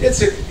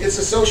 it's a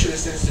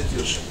socialist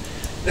institution.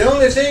 The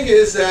only thing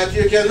is that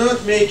you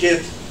cannot make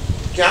it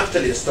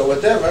capitalist or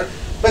whatever,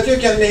 but you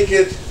can make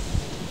it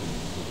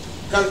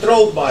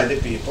controlled by the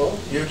people,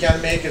 you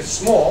can make it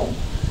small,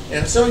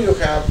 and so you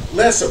have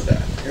less of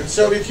that. In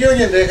Soviet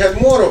Union, they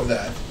had more of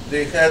that.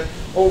 They had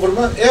over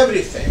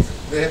everything.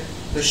 The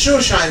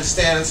shoeshine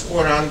stands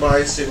were run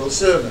by civil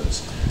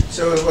servants.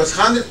 So it was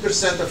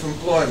 100% of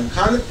employment,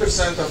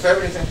 100% of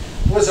everything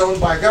was owned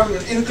by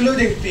government,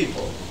 including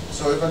people.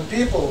 So even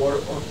people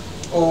were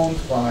owned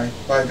by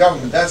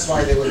government. That's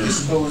why they were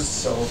disposed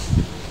so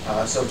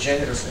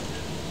generously.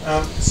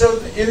 So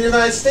in the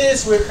United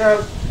States, we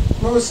have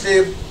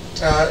mostly,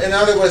 in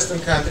other Western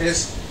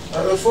countries,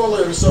 the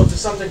followers of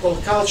something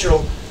called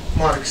cultural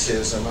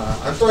Marxism.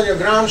 Antonio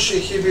Gramsci,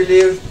 he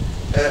believed,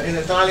 an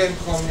Italian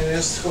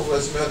communist who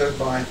was murdered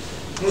by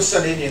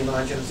Mussolini in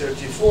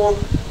 1934,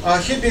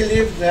 he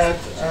believed that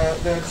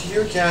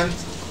you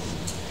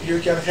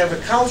can have a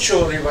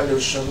cultural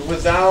revolution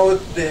without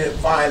the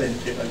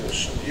violent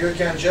revolution. You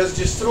can just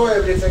destroy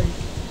everything,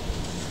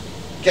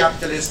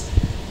 capitalist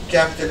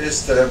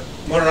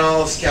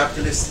morals,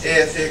 capitalist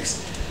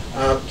ethics,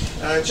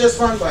 just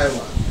one by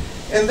one.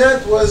 And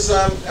that was,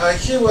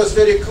 he was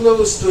very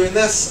close to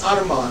Ines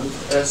Armand,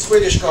 a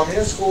Swedish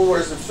communist who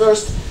was the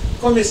first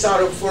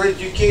commissar for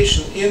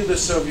education in the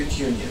Soviet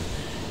Union.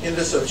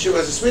 She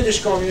was a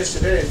Swedish communist, a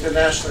very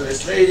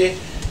internationalist lady,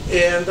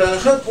 and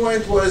her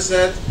point was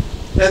that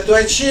to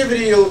achieve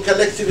real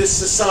collectivist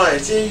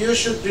society, you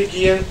should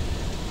begin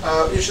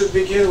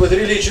with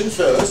religion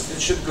first.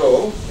 It should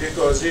go,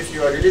 because if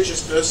you are a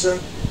religious person,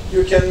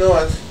 you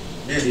cannot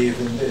believe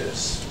in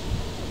this.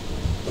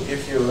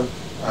 If you,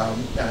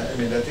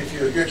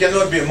 you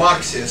cannot be a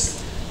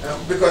Marxist,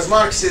 because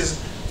Marxism,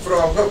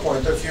 from her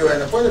point of view,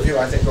 and the point of view,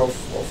 I think, of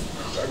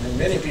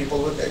many people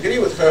would agree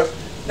with her,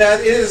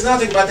 that it is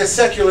nothing but a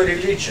secular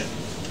religion,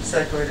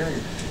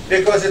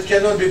 because it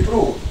cannot be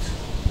proved.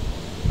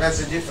 That's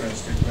the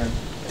difference between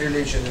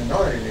religion and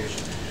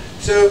non-religion.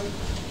 So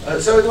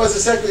it was a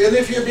secular. And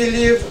if you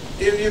believe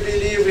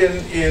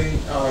in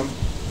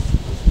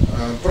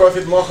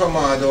Prophet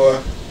Muhammad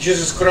or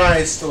Jesus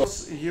Christ,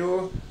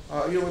 you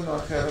will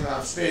not have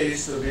enough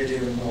space to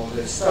believe in all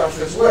this stuff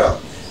as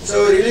well.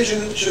 So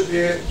religion should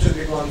be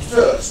gone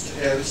first.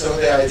 And so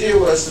the idea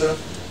was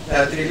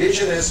that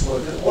religion is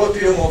the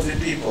opium of the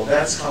people.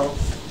 That's how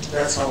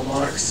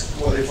Marx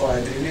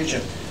qualified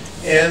religion.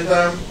 And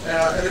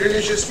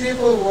religious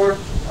people were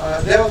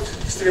dealt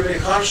extremely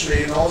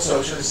harshly in all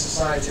socialist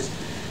societies.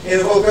 In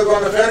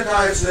Volgogonov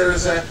archives, there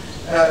is a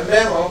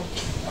memo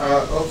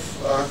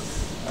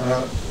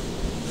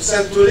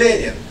sent to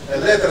Lenin, a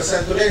letter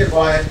sent to Lenin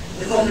by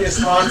the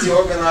Communist Party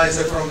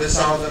organizer from the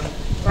southern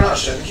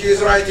Russia. He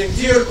is writing,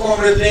 "Dear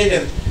Comrade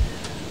Lenin,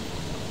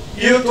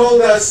 you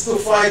told us to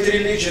fight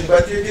religion,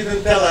 but you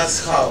didn't tell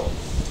us how."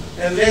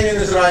 And Lenin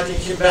is writing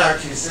him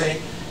back, he's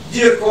saying,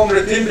 "Dear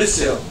Comrade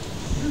Imbecile,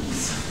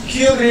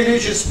 kill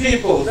religious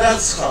people,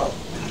 that's how."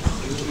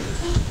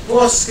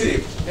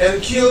 Postscript,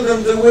 and kill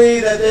them the way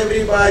that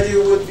everybody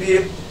would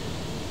be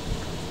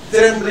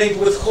trembling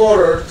with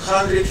horror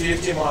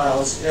 150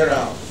 miles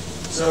around.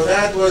 So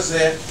that was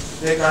the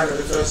kind of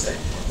the first thing.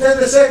 Then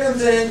the second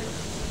thing,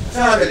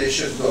 family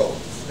should go.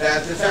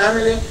 That the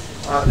family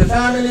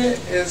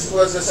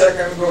was the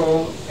second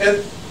goal.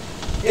 And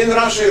in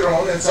Russia,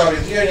 Iran, in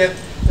Soviet Union,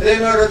 they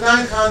murdered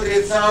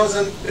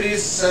 900,000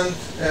 priests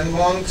and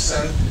monks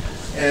and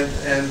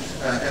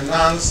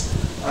nuns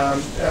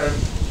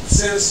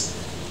since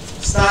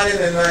Stalin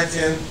in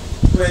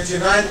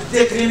 1929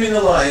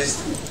 decriminalized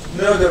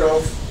murder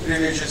of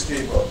religious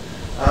people.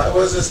 It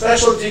was a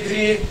special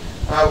degree,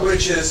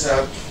 which is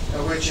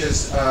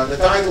the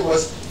title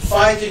was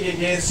 "Fighting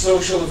Against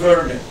Social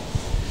Vermin,"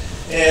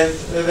 and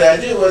the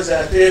idea was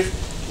that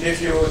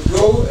if you would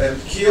go and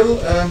kill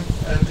a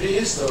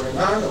priest or a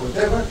nun or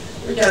whatever,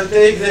 you can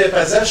take their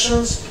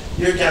possessions,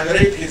 you can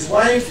rape his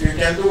wife, you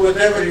can do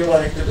whatever you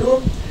like to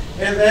do,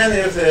 and then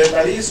if the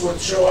police would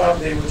show up,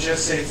 they would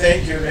just say,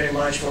 "Thank you very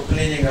much for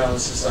cleaning our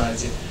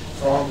society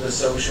from the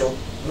social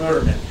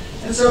vermin."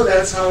 And so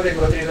that's how they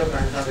got rid of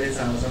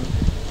 900,000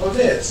 of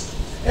this.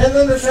 And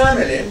then the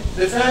family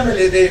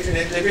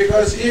definitely,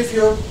 because if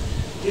you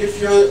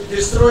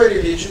destroy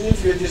religion,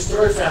 if you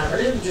destroy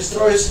family, it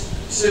destroys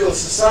civil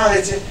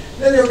society,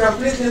 then you're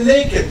completely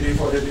naked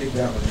before the big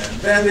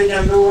government. Then they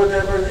can do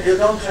whatever, you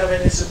don't have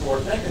any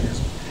support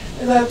mechanism.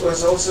 And that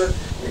was also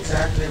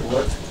exactly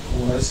what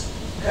was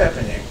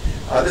happening.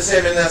 The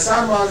same in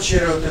Sarman, she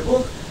wrote a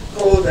book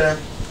called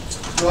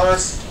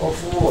Glass of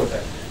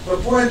Water. The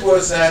point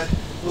was that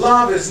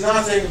love is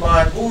nothing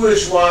but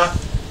bourgeois,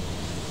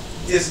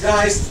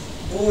 disguised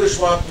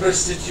bourgeois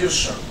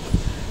prostitution.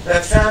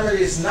 That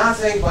family is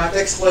nothing but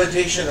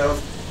exploitation of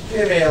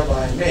female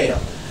by male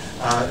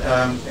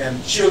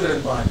and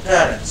children by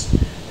parents.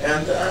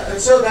 And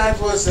so that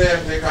was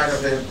the kind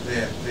of the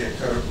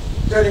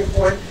turning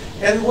point.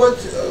 And what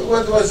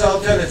was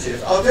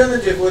alternative?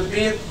 Alternative would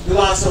be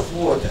glass of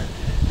water,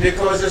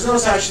 because there's no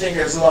such thing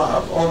as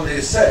love,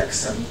 only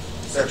sex and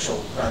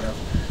sexual kind of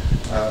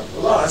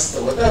lust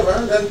or whatever.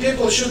 And then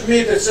people should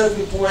meet at a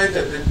certain point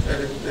at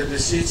the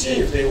city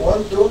if they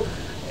want to,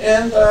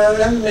 and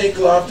then make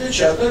love to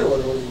each other,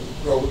 or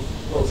go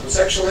through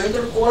sexual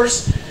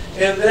intercourse.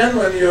 And then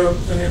when you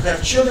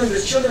have children, the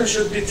children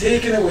should be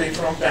taken away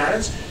from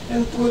parents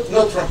and put,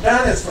 not from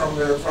parents, from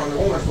the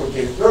woman who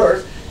gave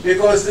birth,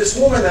 because this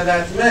woman and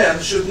that man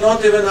should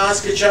not even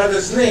ask each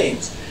other's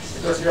names.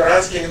 Because if you're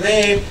asking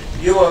name,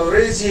 you're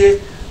already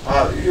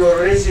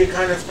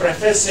kind of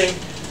professing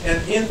an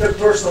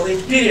interpersonal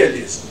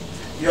imperialism.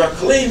 You are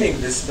claiming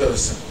this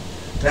person.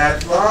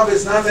 That love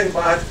is nothing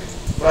but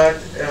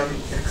a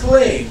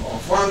claim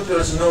of one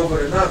person over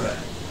another.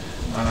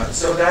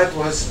 So that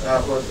was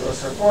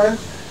her point.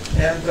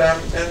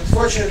 And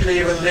fortunately,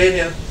 even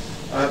Lenin,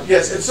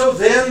 yes. And so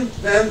then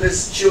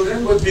these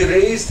children would be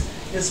raised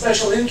in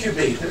special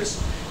incubators,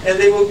 and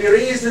they will be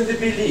raised in the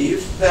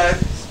belief that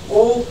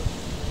all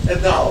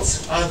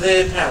adults are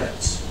their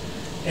parents.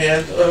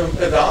 And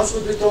adults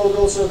would be told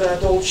also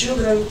that all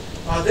children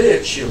are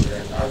their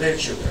children,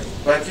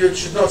 But you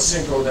should not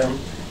single them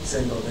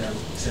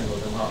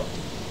out.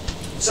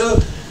 So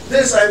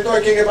this, I'm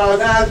talking about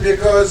that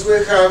because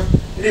we have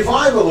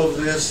revival of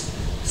this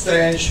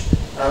strange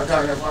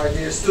kind of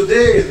ideas.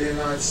 Today in the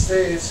United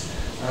States,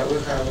 we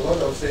have a lot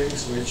of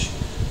things which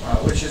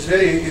is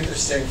very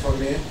interesting for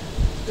me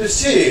to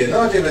see.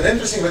 Not even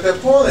interesting, but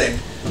appalling.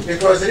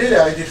 Because really,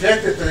 I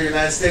defected to the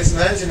United States in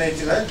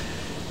 1989.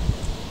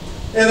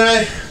 And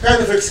I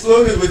kind of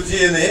exploded with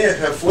DNA. I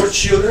have 4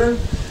 children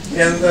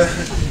in the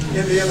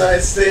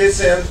United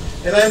States, and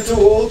I'm too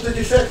old to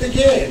defect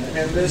again. I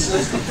mean, this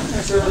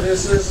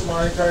is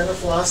my kind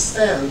of last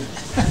stand.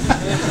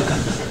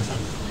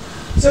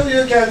 So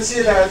you can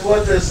see that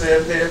what is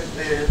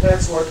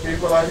that's what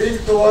people are being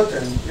taught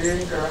and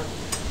being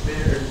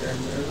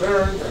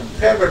learned. And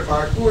Herbert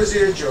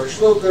Marcuse, George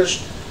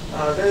Lucas,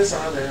 these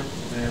are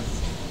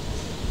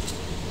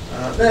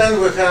then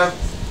we have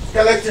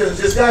collective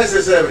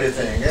disguises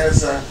everything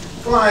as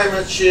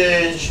climate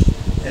change,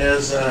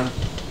 as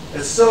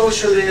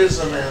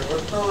socialism and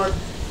whatnot.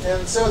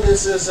 And so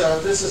this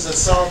is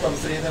assault on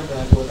freedom.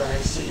 That's what I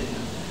see.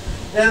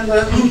 And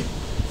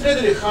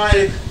Friedrich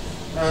Hayek,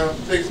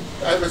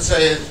 I would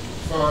say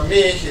for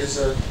me, he's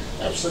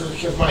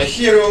absolutely my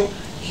hero.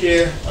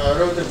 He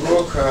wrote a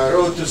book,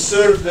 Road to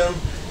Serfdom,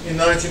 in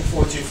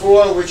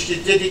 1944, which he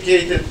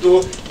dedicated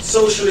to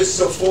socialists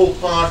of all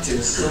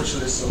parties.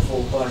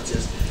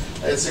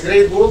 It's a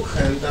great book,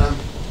 and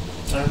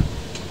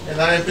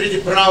I am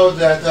pretty proud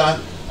that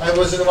I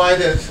was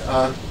invited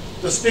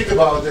to speak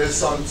about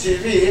this on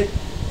TV,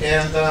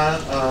 and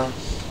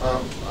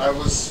I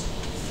was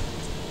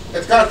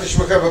at Carthage.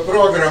 We have a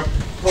program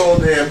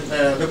called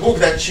the book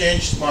that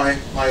changed my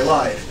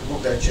life. The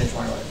book that changed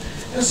my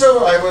life. And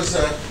so I was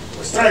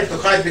trying to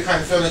hide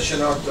behind furniture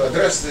not to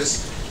address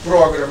this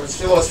program. It's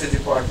philosophy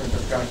department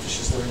at Carthage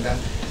is doing that.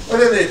 But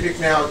then they picked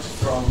me out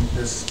from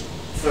this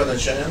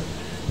furniture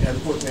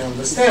and put me on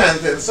the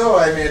stand. And so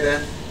I made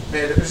a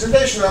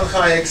presentation on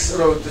Hayek's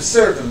Road to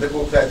Serfdom, the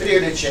book that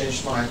really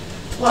changed my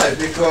life.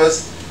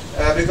 Because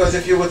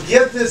if you would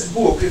get this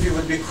book, if you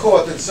would be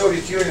caught in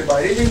Soviet Union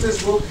by reading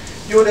this book,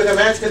 you would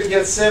automatically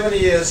get 7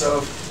 years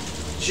of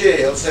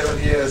jail,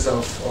 7 years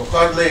of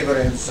hard labor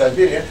in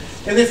Siberia.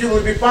 And if you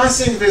will be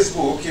passing this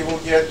book, you will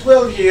get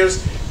 12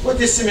 years for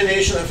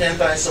dissemination of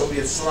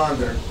anti-Soviet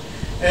slander.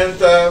 And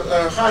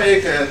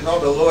Hayek, a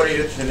Nobel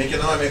laureate in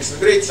economics, a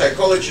great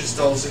psychologist,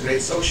 also a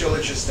great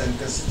sociologist and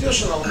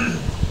constitutional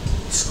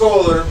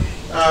scholar,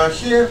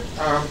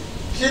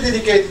 he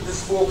dedicated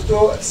this book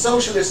to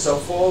socialists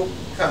of all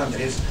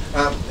countries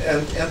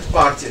and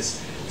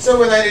parties. So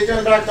when I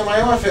returned back to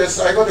my office,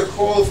 I got a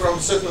call from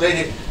a certain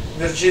lady,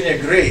 Virginia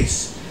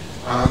Grace.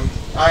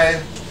 I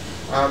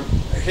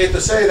hate to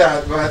say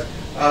that, but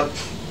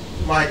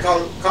my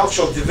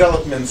cultural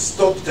development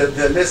stopped at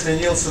the Leslie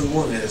Nielsen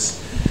movies.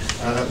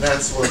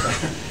 That's what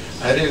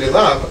I really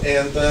love.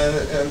 And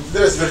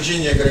there's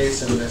Virginia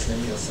Grace in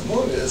Leslie Nielsen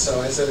movies. So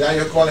I said, are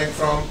you calling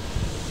from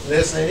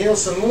Leslie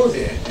Nielsen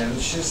movie? And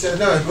she said,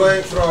 no, I'm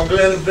going from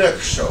Glenn Beck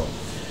show.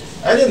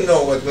 I didn't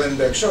know what Glenn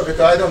Beck show because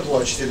I don't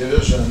watch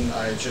television.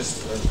 I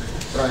just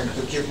trying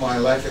to keep my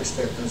life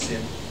expectancy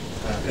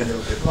a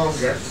little bit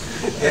longer.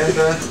 And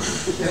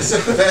so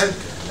then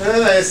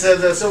I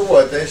said, so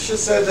what? And she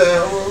said,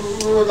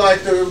 we would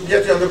like to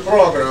get you on the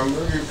program.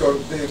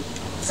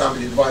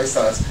 Somebody advised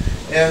us.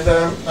 And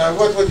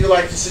what would you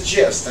like to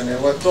suggest? I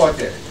mean, what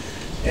topic?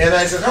 And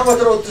I said, how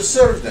about Road to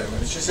Serve Them?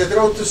 And she said,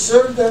 Road to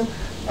Serve Them?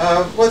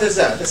 What is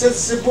that? I said,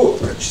 it's a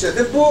book. And she said,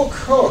 the book?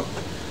 Oh,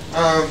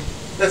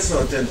 that's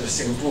not an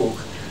interesting book.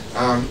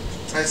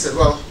 I said,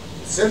 well,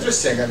 it's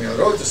interesting. I mean,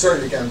 Road to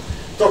Serve, you can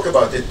talk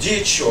about a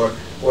ditch or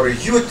a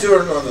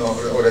U-turn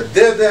or a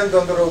dead end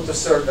on the Road to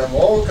Serve Them,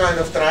 all kind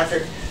of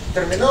traffic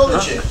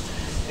terminology.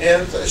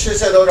 And she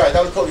said, all right,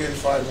 I'll call you in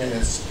 5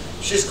 minutes.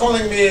 She's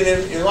calling me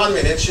in 1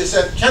 minute. She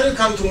said, can you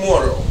come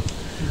tomorrow?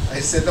 I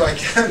said, no, I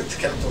can't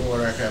come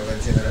tomorrow. I have a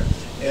dinner.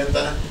 And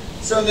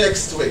so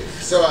next week.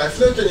 So I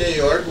flew to New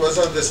York, was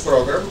on this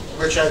program,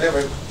 which I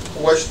never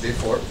watched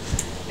before.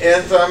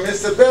 And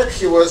Mr. Beck,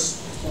 he was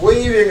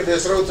waving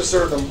this Road to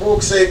Serve Them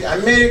book, saying,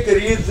 America,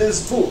 read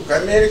this book.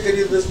 America,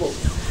 read this book.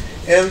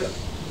 And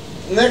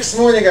next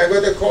morning, I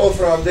got a call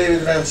from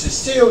David Ramsey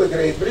Steele, the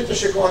great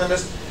British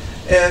economist,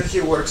 and he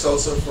works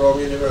also from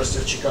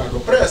University of Chicago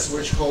Press,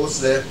 which holds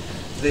the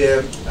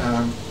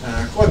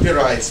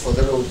copyrights for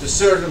the Road to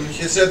Serve Them.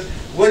 He said,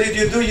 what did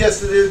you do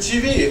yesterday on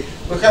TV?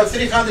 We have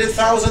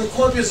 300,000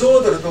 copies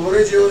ordered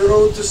already on the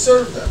Road to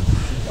Serve Them.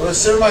 I was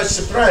so much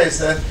surprised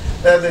that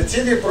the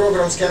TV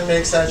programs can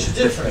make such a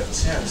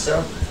difference. Yeah,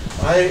 so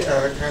I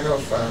kind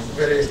of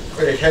very,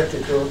 very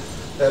happy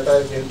that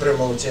I've been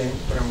promoting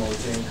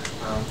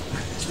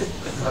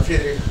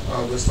Friedrich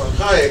August von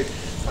Hayek,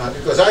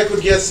 because I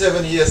could get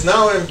 7 years.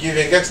 Now I'm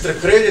giving extra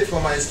credit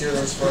for my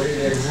students for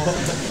reading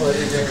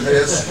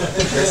this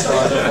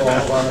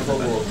wonderful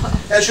book.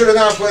 And sure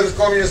enough, when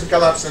communism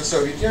collapsed in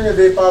Soviet Union,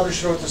 they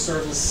published Road to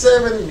Serve Them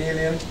 7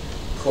 million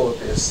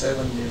copies.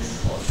 7 million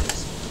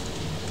copies.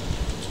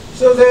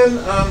 So then,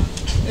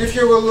 if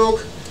you will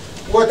look,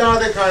 what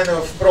other kind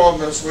of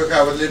problems we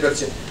have at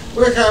Liberty?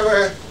 We have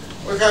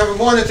a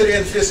monetary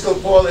and fiscal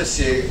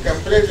policy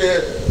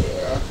completely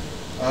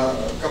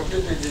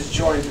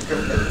disjointed.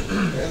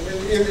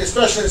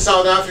 Especially in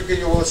South Africa,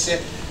 you will see.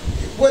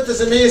 What is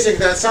amazing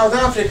that South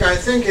Africa, I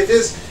think it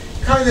is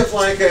kind of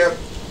like a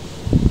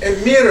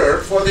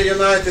mirror for the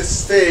United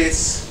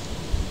States,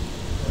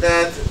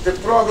 that the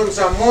problems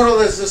are more or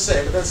less the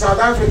same. But in South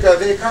Africa,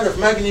 they kind of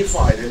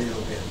magnified a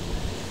little bit.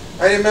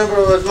 I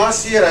remember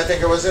last year, I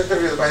think I was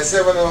interviewed by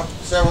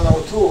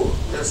 702,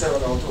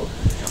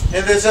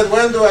 and they said,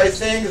 when do I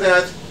think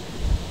that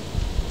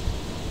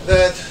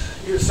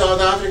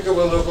South Africa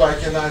will look like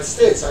the United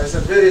States? I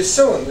said, very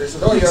soon. They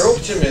said, oh, you're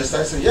optimist.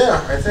 I said,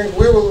 yeah, I think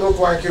we will look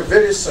like you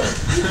very soon.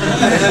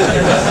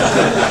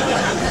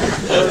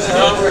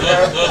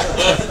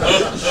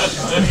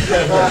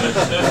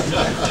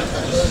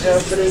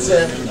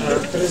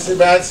 Pretty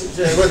bad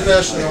with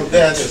national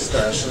debt,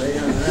 especially.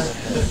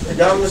 The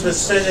government is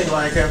spending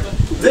like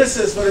this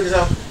is, for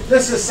example,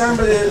 this is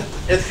somebody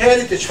at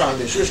Heritage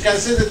Foundation, which is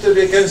considered to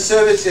be a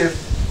conservative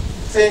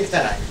think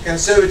tank.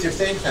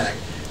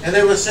 And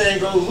they were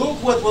saying, oh,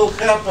 look what will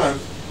happen.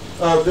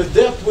 The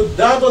debt would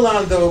double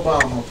under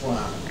Obama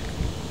plan.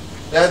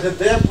 That the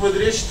debt would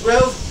reach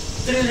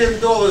 $12 trillion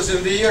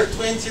in the year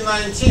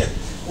 2019.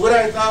 We're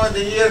right now in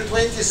the year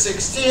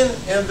 2016,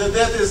 and the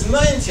debt is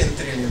 $19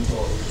 trillion.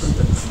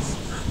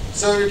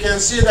 So you can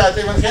see that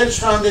even Heritage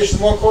Foundation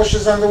is more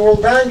cautious than the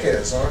World Bank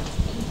is. Or?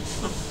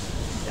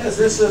 Yes,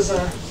 this is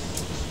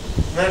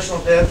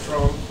national debt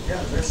from,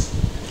 yeah, this.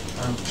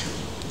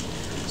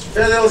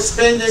 Federal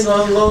spending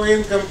on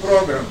low-income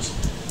programs.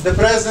 The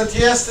president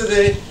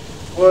yesterday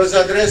was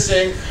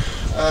addressing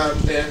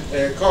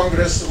the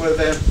Congress with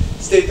a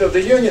State of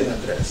the Union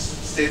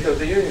address.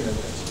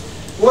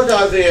 What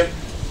are the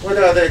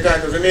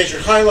kind of the major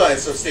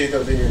highlights of State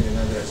of the Union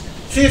address?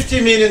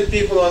 50 million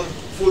people on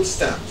food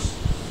stamps.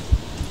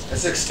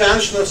 That's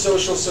expansion of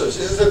social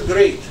services. Isn't that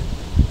great?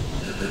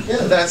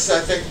 Yeah, that's, I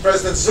think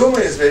President Zuma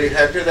is very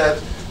happy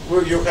that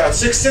you have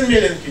 16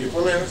 million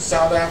people in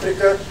South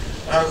Africa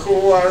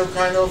who are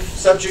kind of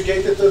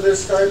subjugated to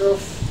this kind of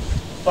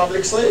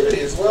public slavery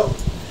as well.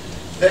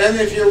 Then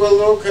if you will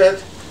look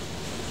at,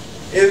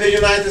 in the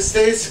United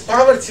States,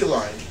 poverty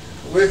line,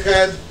 we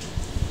had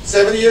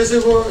 7 years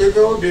ago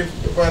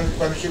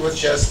when he was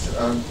just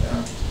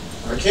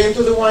came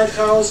to the White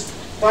House,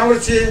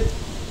 poverty,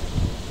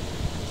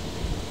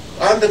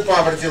 under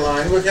poverty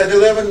line, we had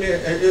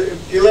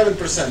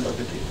 11% of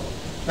the people.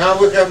 Now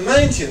we have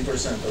 19%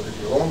 of the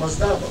people, almost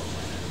double.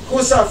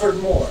 Who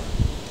suffered more?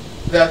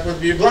 That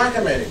would be Black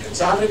Americans,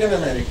 African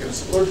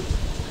Americans.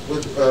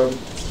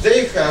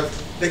 They have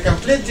the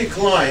complete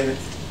decline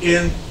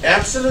in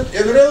absolute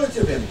and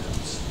relative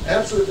incomes.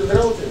 Absolute and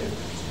relative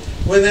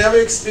incomes. We never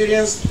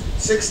experienced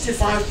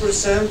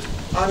 65%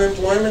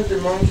 unemployment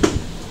among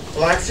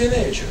black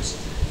teenagers.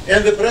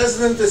 And the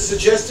president is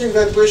suggesting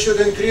that we should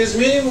increase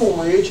minimum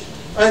wage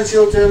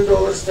until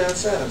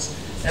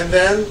 $10.10. And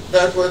then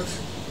that would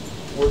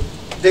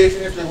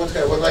definitely would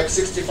have, like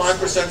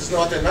 65% is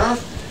not enough.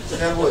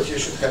 Then what, you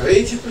should have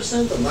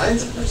 80% or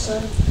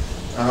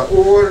 90%?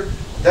 Or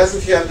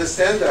doesn't he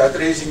understand that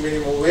raising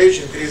minimum wage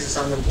increases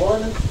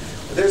unemployment?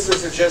 This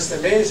is just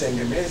amazing,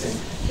 amazing.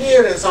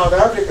 Here in South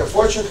Africa,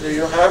 fortunately,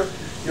 you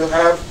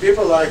have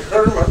people like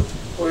Herman,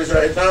 who is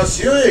right now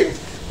suing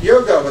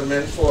your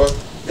government for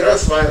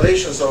gross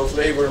violations of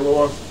labor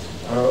law,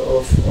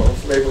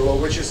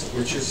 which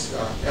is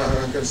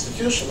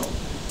unconstitutional.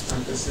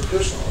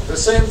 Unconstitutional. The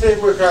same thing,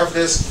 we have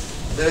this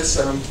let's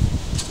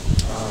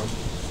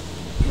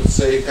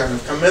say, kind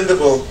of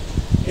commendable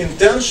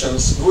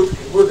intentions,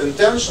 good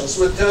intentions,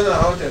 would turn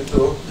out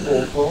into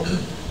awful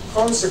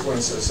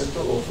consequences.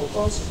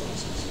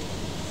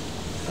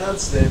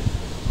 That's the, you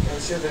can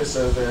see this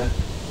as the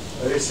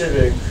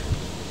receiving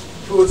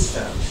food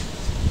stamps,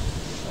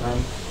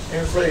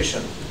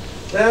 inflation.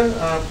 Then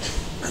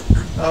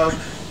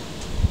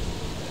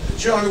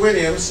John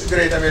Williams,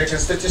 great American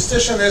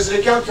statistician, is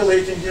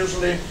recalculating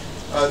usually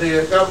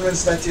the government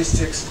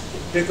statistics,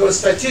 because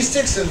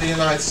statistics in the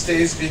United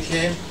States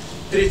became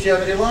pretty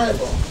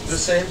unreliable. The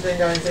same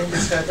thing, I think,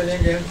 is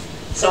happening in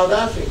South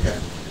Africa,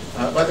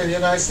 but in the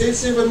United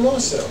States even more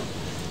so.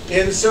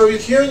 In the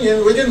Soviet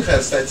Union, we didn't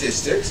have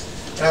statistics,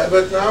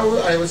 but now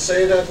I would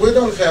say that we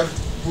don't have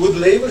good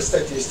labor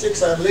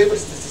statistics. I'm a labor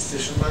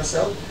statistician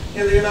myself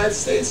in the United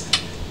States.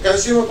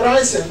 Consumer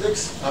price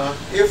index,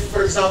 if,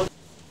 for example,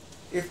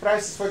 if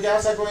prices for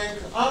gas are going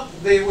up,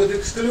 they would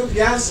exclude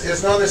gas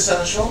as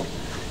non-essential.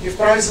 If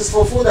prices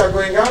for food are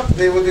going up,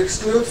 they would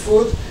exclude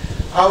food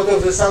out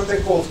of the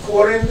something called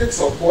core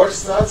index or core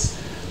stats.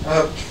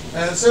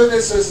 And so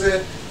this is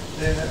the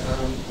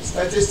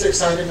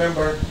statistics I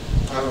remember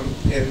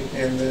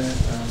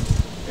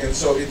in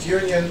Soviet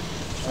Union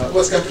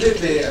was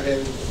completely, I mean,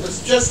 it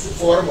was just a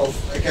form of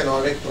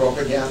economic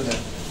propaganda.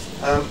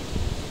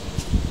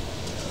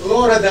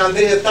 Laura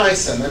DeAndrea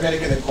Tyson,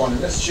 American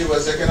economist, she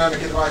was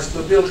economic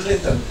advisor to Bill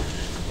Clinton.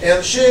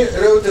 And she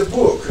wrote a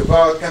book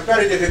about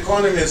comparative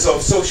economies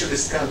of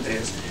socialist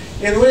countries,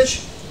 in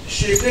which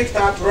she picked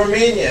up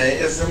Romania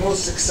as the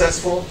most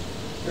successful,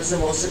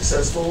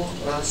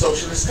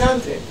 socialist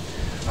country.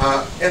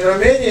 And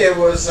Romania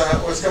was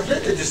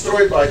completely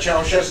destroyed by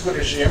Ceausescu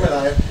regime, and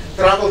I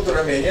traveled to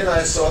Romania and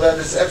I saw that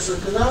there's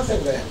absolutely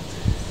nothing there.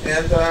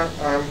 And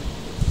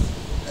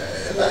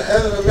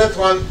I met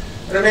one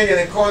Romanian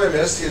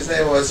economist. His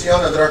name was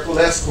Iona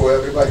Draculescu.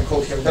 Everybody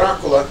called him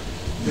Dracula,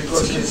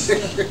 because he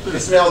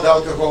smelled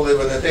alcohol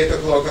even at 8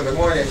 o'clock in the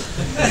morning.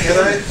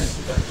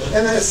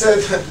 And I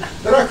said,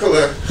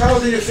 Dracula, how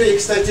do you fake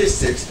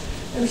statistics?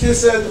 And he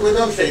said, we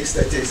don't fake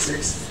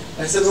statistics.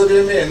 I said, what do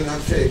you mean,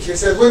 not fake? He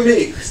said, we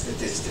make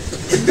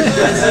statistics.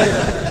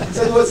 I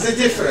said, what's the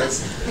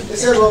difference? He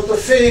said, well, to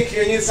fake,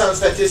 you need some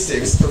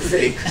statistics to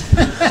fake.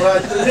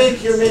 But to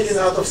make, you make it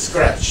out of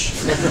scratch.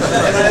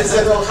 And I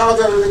said, well, how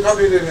do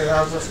you do it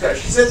out of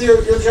scratch? He said,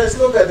 you just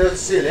look at the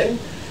ceiling,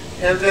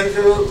 and then if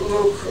you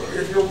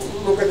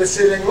look at the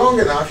ceiling long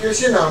enough, you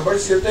see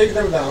numbers, you take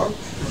them down.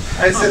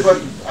 I said,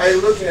 but I'm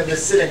looking at the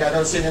ceiling, I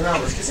don't see any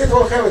numbers. He said,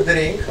 well, have a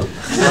drink.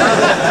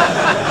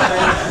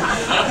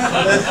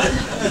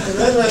 And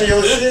then when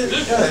you see,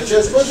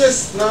 just put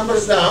these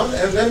numbers down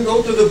and then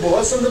go to the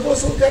boss, and the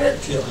boss will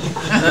correct you.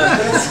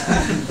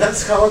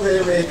 That's how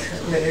they make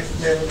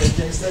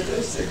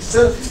statistics.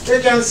 So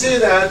you can see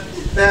that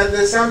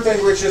there's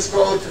something which is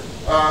called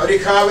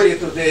recovery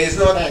today is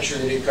not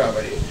actually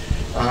recovery.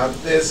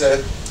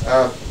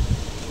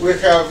 We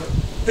have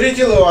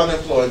pretty low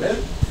unemployment,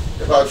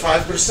 about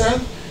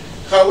 5%.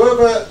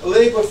 However,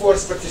 labor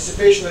force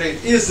participation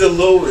rate is the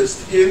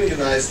lowest in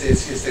United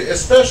States history,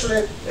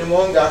 especially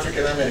among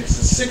African Americans,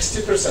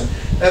 60%.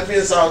 That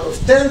means out of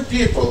 10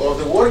 people of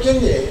the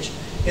working age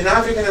in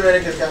African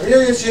American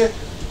community,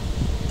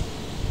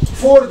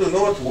 4 do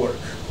not work.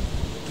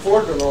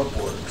 4 do not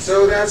work.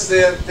 So that's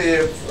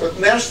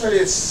nationally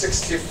it's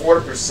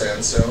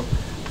 64%. So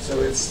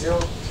it's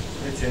still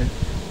pretty.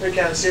 We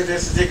can see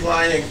this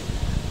declining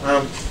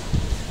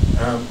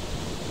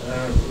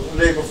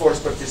labor force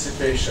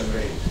participation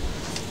rate.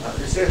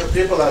 You see that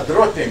people are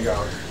dropping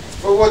out.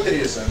 For what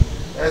reason?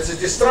 It's a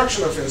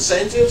destruction of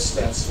incentives,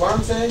 that's one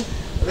thing.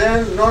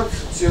 Then not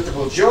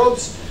suitable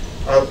jobs.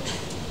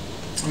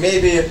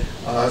 maybe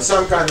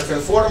some kind of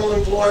informal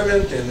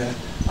employment in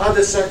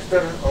other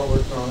sector or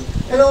whatnot.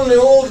 And only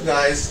old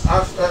guys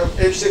after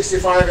age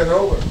 65 and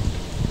over.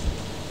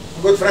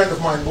 A good friend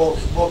of mine,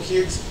 Bob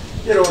Higgs,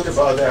 he wrote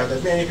about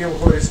that many people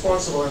who are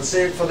responsible and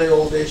saved for their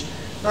old age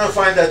now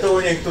find that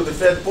owing to the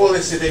Fed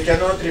policy they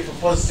cannot reap a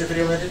positive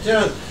real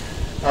return.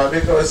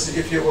 Because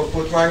if you will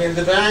put money in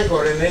the bank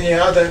or in any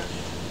other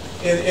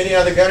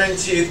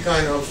guaranteed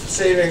kind of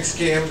saving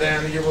scheme,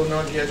 then you will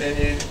not get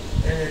any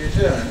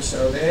return.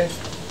 So they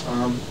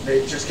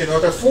just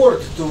cannot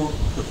afford to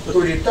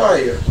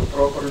retire, to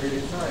properly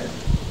retire.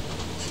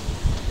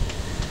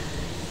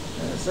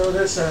 So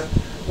this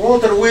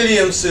Walter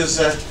Williams is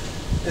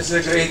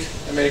a great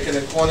American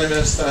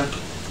economist.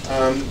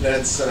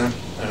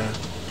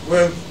 We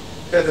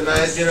had a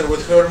nice dinner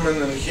with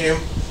Herman and him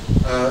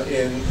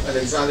in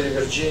Alexandria,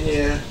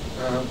 Virginia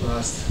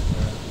last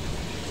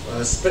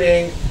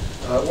spring.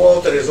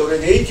 Walter is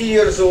already 80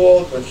 years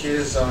old, but he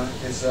is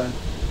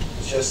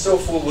just so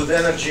full with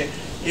energy.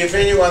 If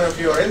any one of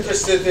you are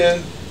interested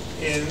in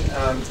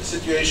the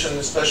situation,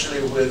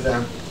 especially with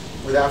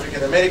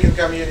African American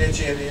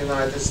community in the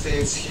United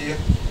States, he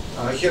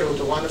wrote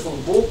a wonderful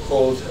book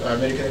called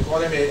American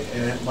Economy: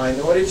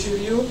 Minority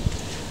View,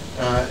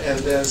 and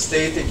then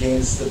State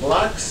Against the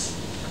Blacks.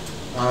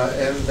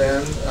 And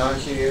then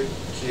he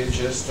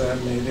just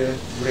made a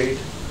great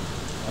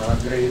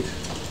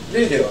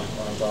video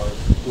about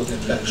good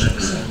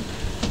intentions.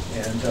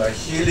 And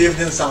he lived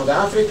in South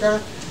Africa.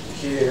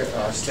 He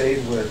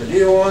stayed with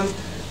Leon.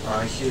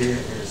 He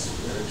is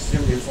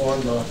extremely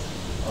fond of,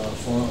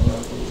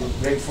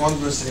 great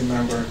fondness,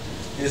 remember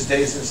his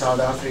days in South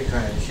Africa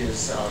and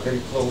his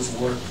very close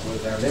work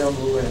with Leon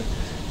Wu and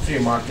Free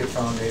Market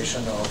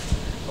Foundation of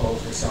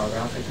South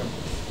Africa.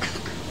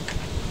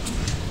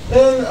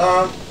 Then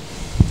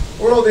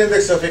World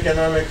Index of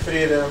Economic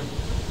Freedom.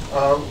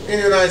 In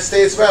the United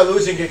States, we are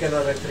losing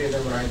economic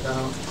freedom right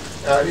now.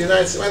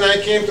 When I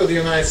came to the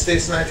United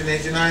States in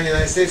 1989, the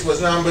United States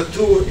was number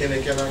 2 in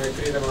economic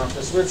freedom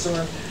after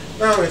Switzerland.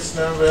 Now it's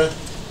number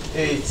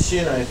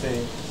 18, I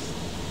think.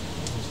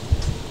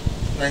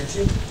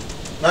 19?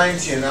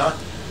 19,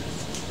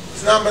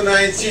 it's number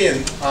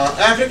 19.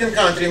 African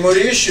country,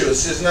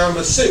 Mauritius, is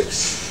number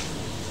 6.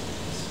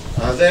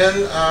 Then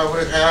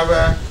we have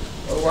a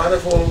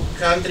wonderful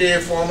country, a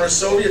former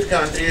Soviet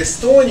country,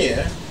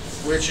 Estonia,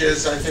 which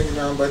is, I think,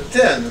 number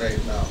 10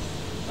 right now.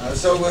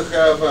 So we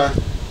have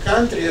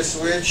countries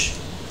which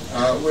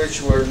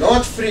were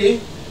not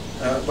free,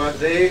 but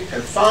they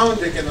have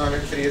found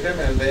economic freedom,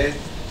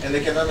 and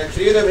economic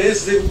freedom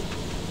is the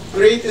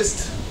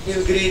greatest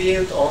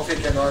ingredient of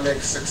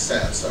economic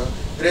success,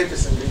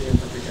 greatest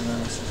ingredient of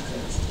economic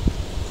success.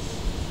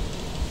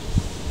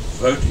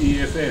 Vote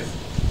EFF.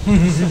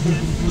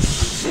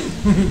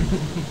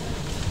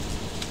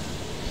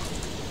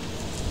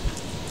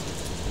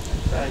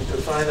 Trying to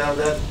find out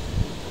that.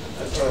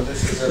 Oh,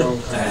 this is the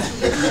wrong kind.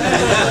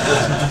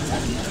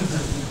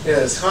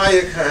 Yes,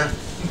 Hayek,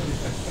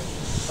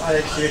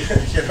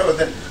 he wrote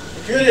that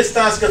the curious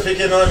task of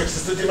economics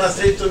is to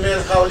demonstrate to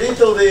men how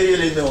little they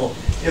really know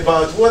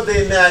about what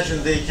they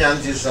imagine they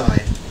can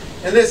design.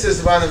 And this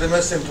is one of the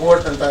most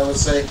important, I would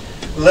say,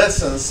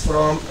 lessons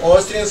from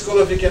Austrian School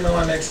of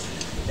Economics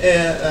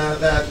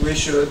that we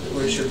should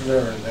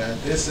learn.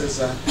 That this is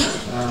that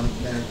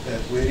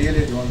we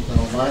really don't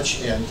know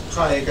much. And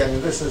Hayek, I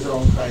mean, this is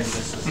wrong Hayek,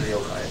 this is real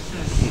Hayek.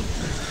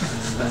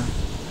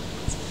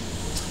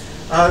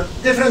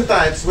 Different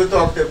types, we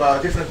talked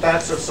about different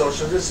types of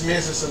socialism.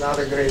 This is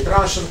another great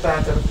Russian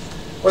pattern.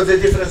 What's the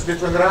difference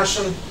between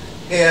Russian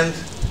and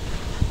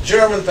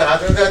German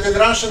pattern? That in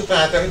Russian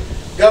pattern,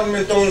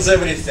 government owns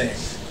everything.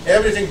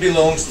 Everything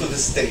belongs to the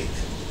state.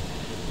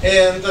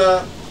 And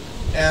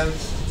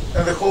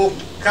the whole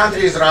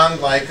country is run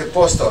like a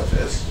post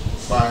office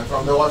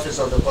from the office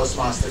of the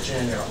Postmaster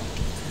General.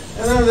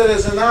 And then there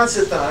is a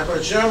Nazi type, a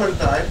German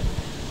type.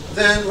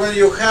 Then when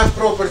you have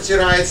property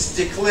rights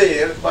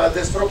declared, but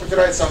these property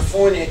rights are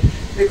phony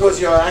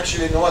because you are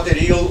actually not a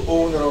real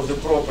owner of the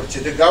property.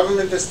 The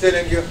government is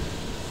telling you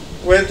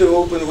when to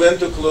open, when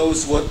to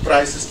close, what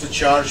prices to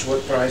charge,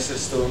 what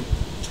prices to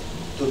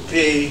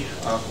pay,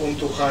 whom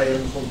to hire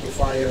and whom to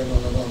fire, and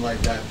on and on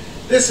like that.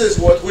 This is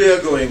what we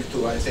are going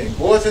to, I think,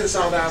 both in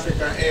South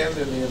Africa and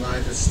in the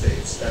United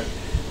States, that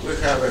we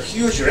have a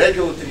huge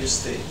regulatory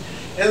state.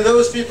 And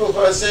those people who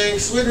are saying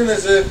Sweden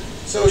is a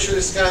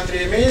socialist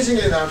country,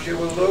 amazingly enough, you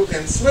will look,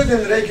 and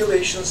Sweden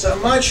regulations are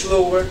much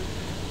lower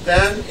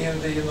than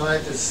in the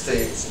United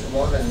States,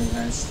 more than the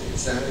United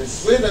States. And in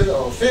Sweden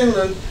or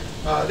Finland,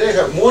 they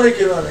have more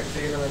economic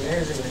freedom,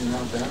 amazingly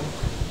enough, than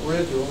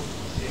we do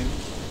in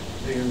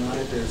the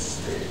United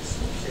States.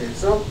 Okay,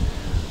 so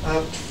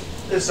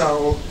this are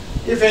all.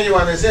 If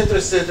anyone is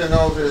interested in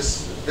all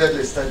this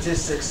deadly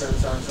statistics and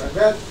things like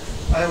that,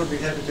 I would be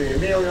happy to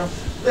email you.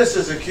 This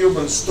is a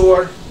Cuban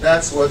store.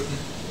 That's what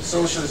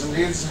socialism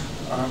leads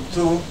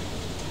to.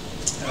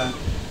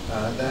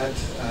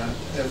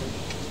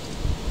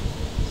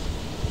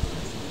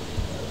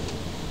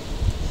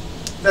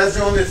 That's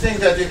the only thing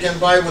that you can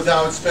buy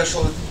without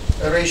special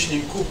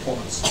rationing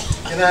coupons.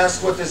 And I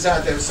asked, what is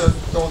that? They said,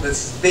 no,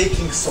 that's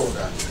baking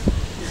soda.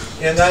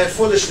 And I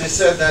foolishly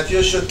said that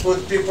you should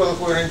put people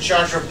who are in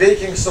charge of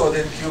baking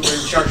soda in Cuba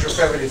in charge of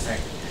everything.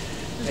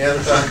 And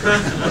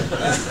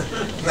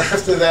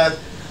after that,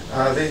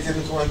 they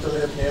didn't want to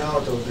let me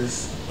out of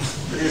this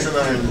prison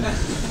island.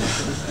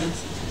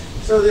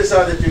 So these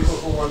are the people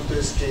who want to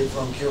escape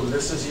from Cuba.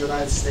 This is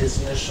United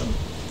States mission.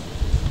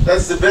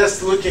 That's the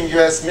best looking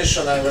US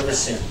mission I've ever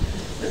seen.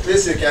 At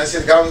least you can see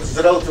the government is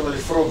relatively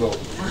frugal.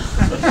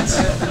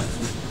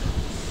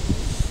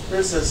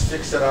 This is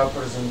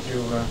fixer-uppers in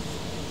Cuba.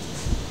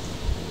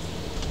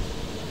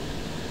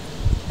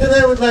 And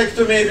I would like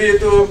to maybe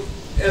to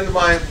end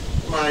my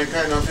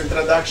kind of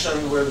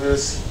introduction with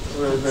this,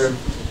 with a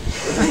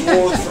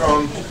quote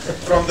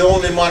from the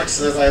only Marx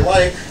that I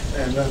like,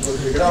 and that would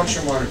be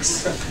Groucho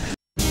Marx.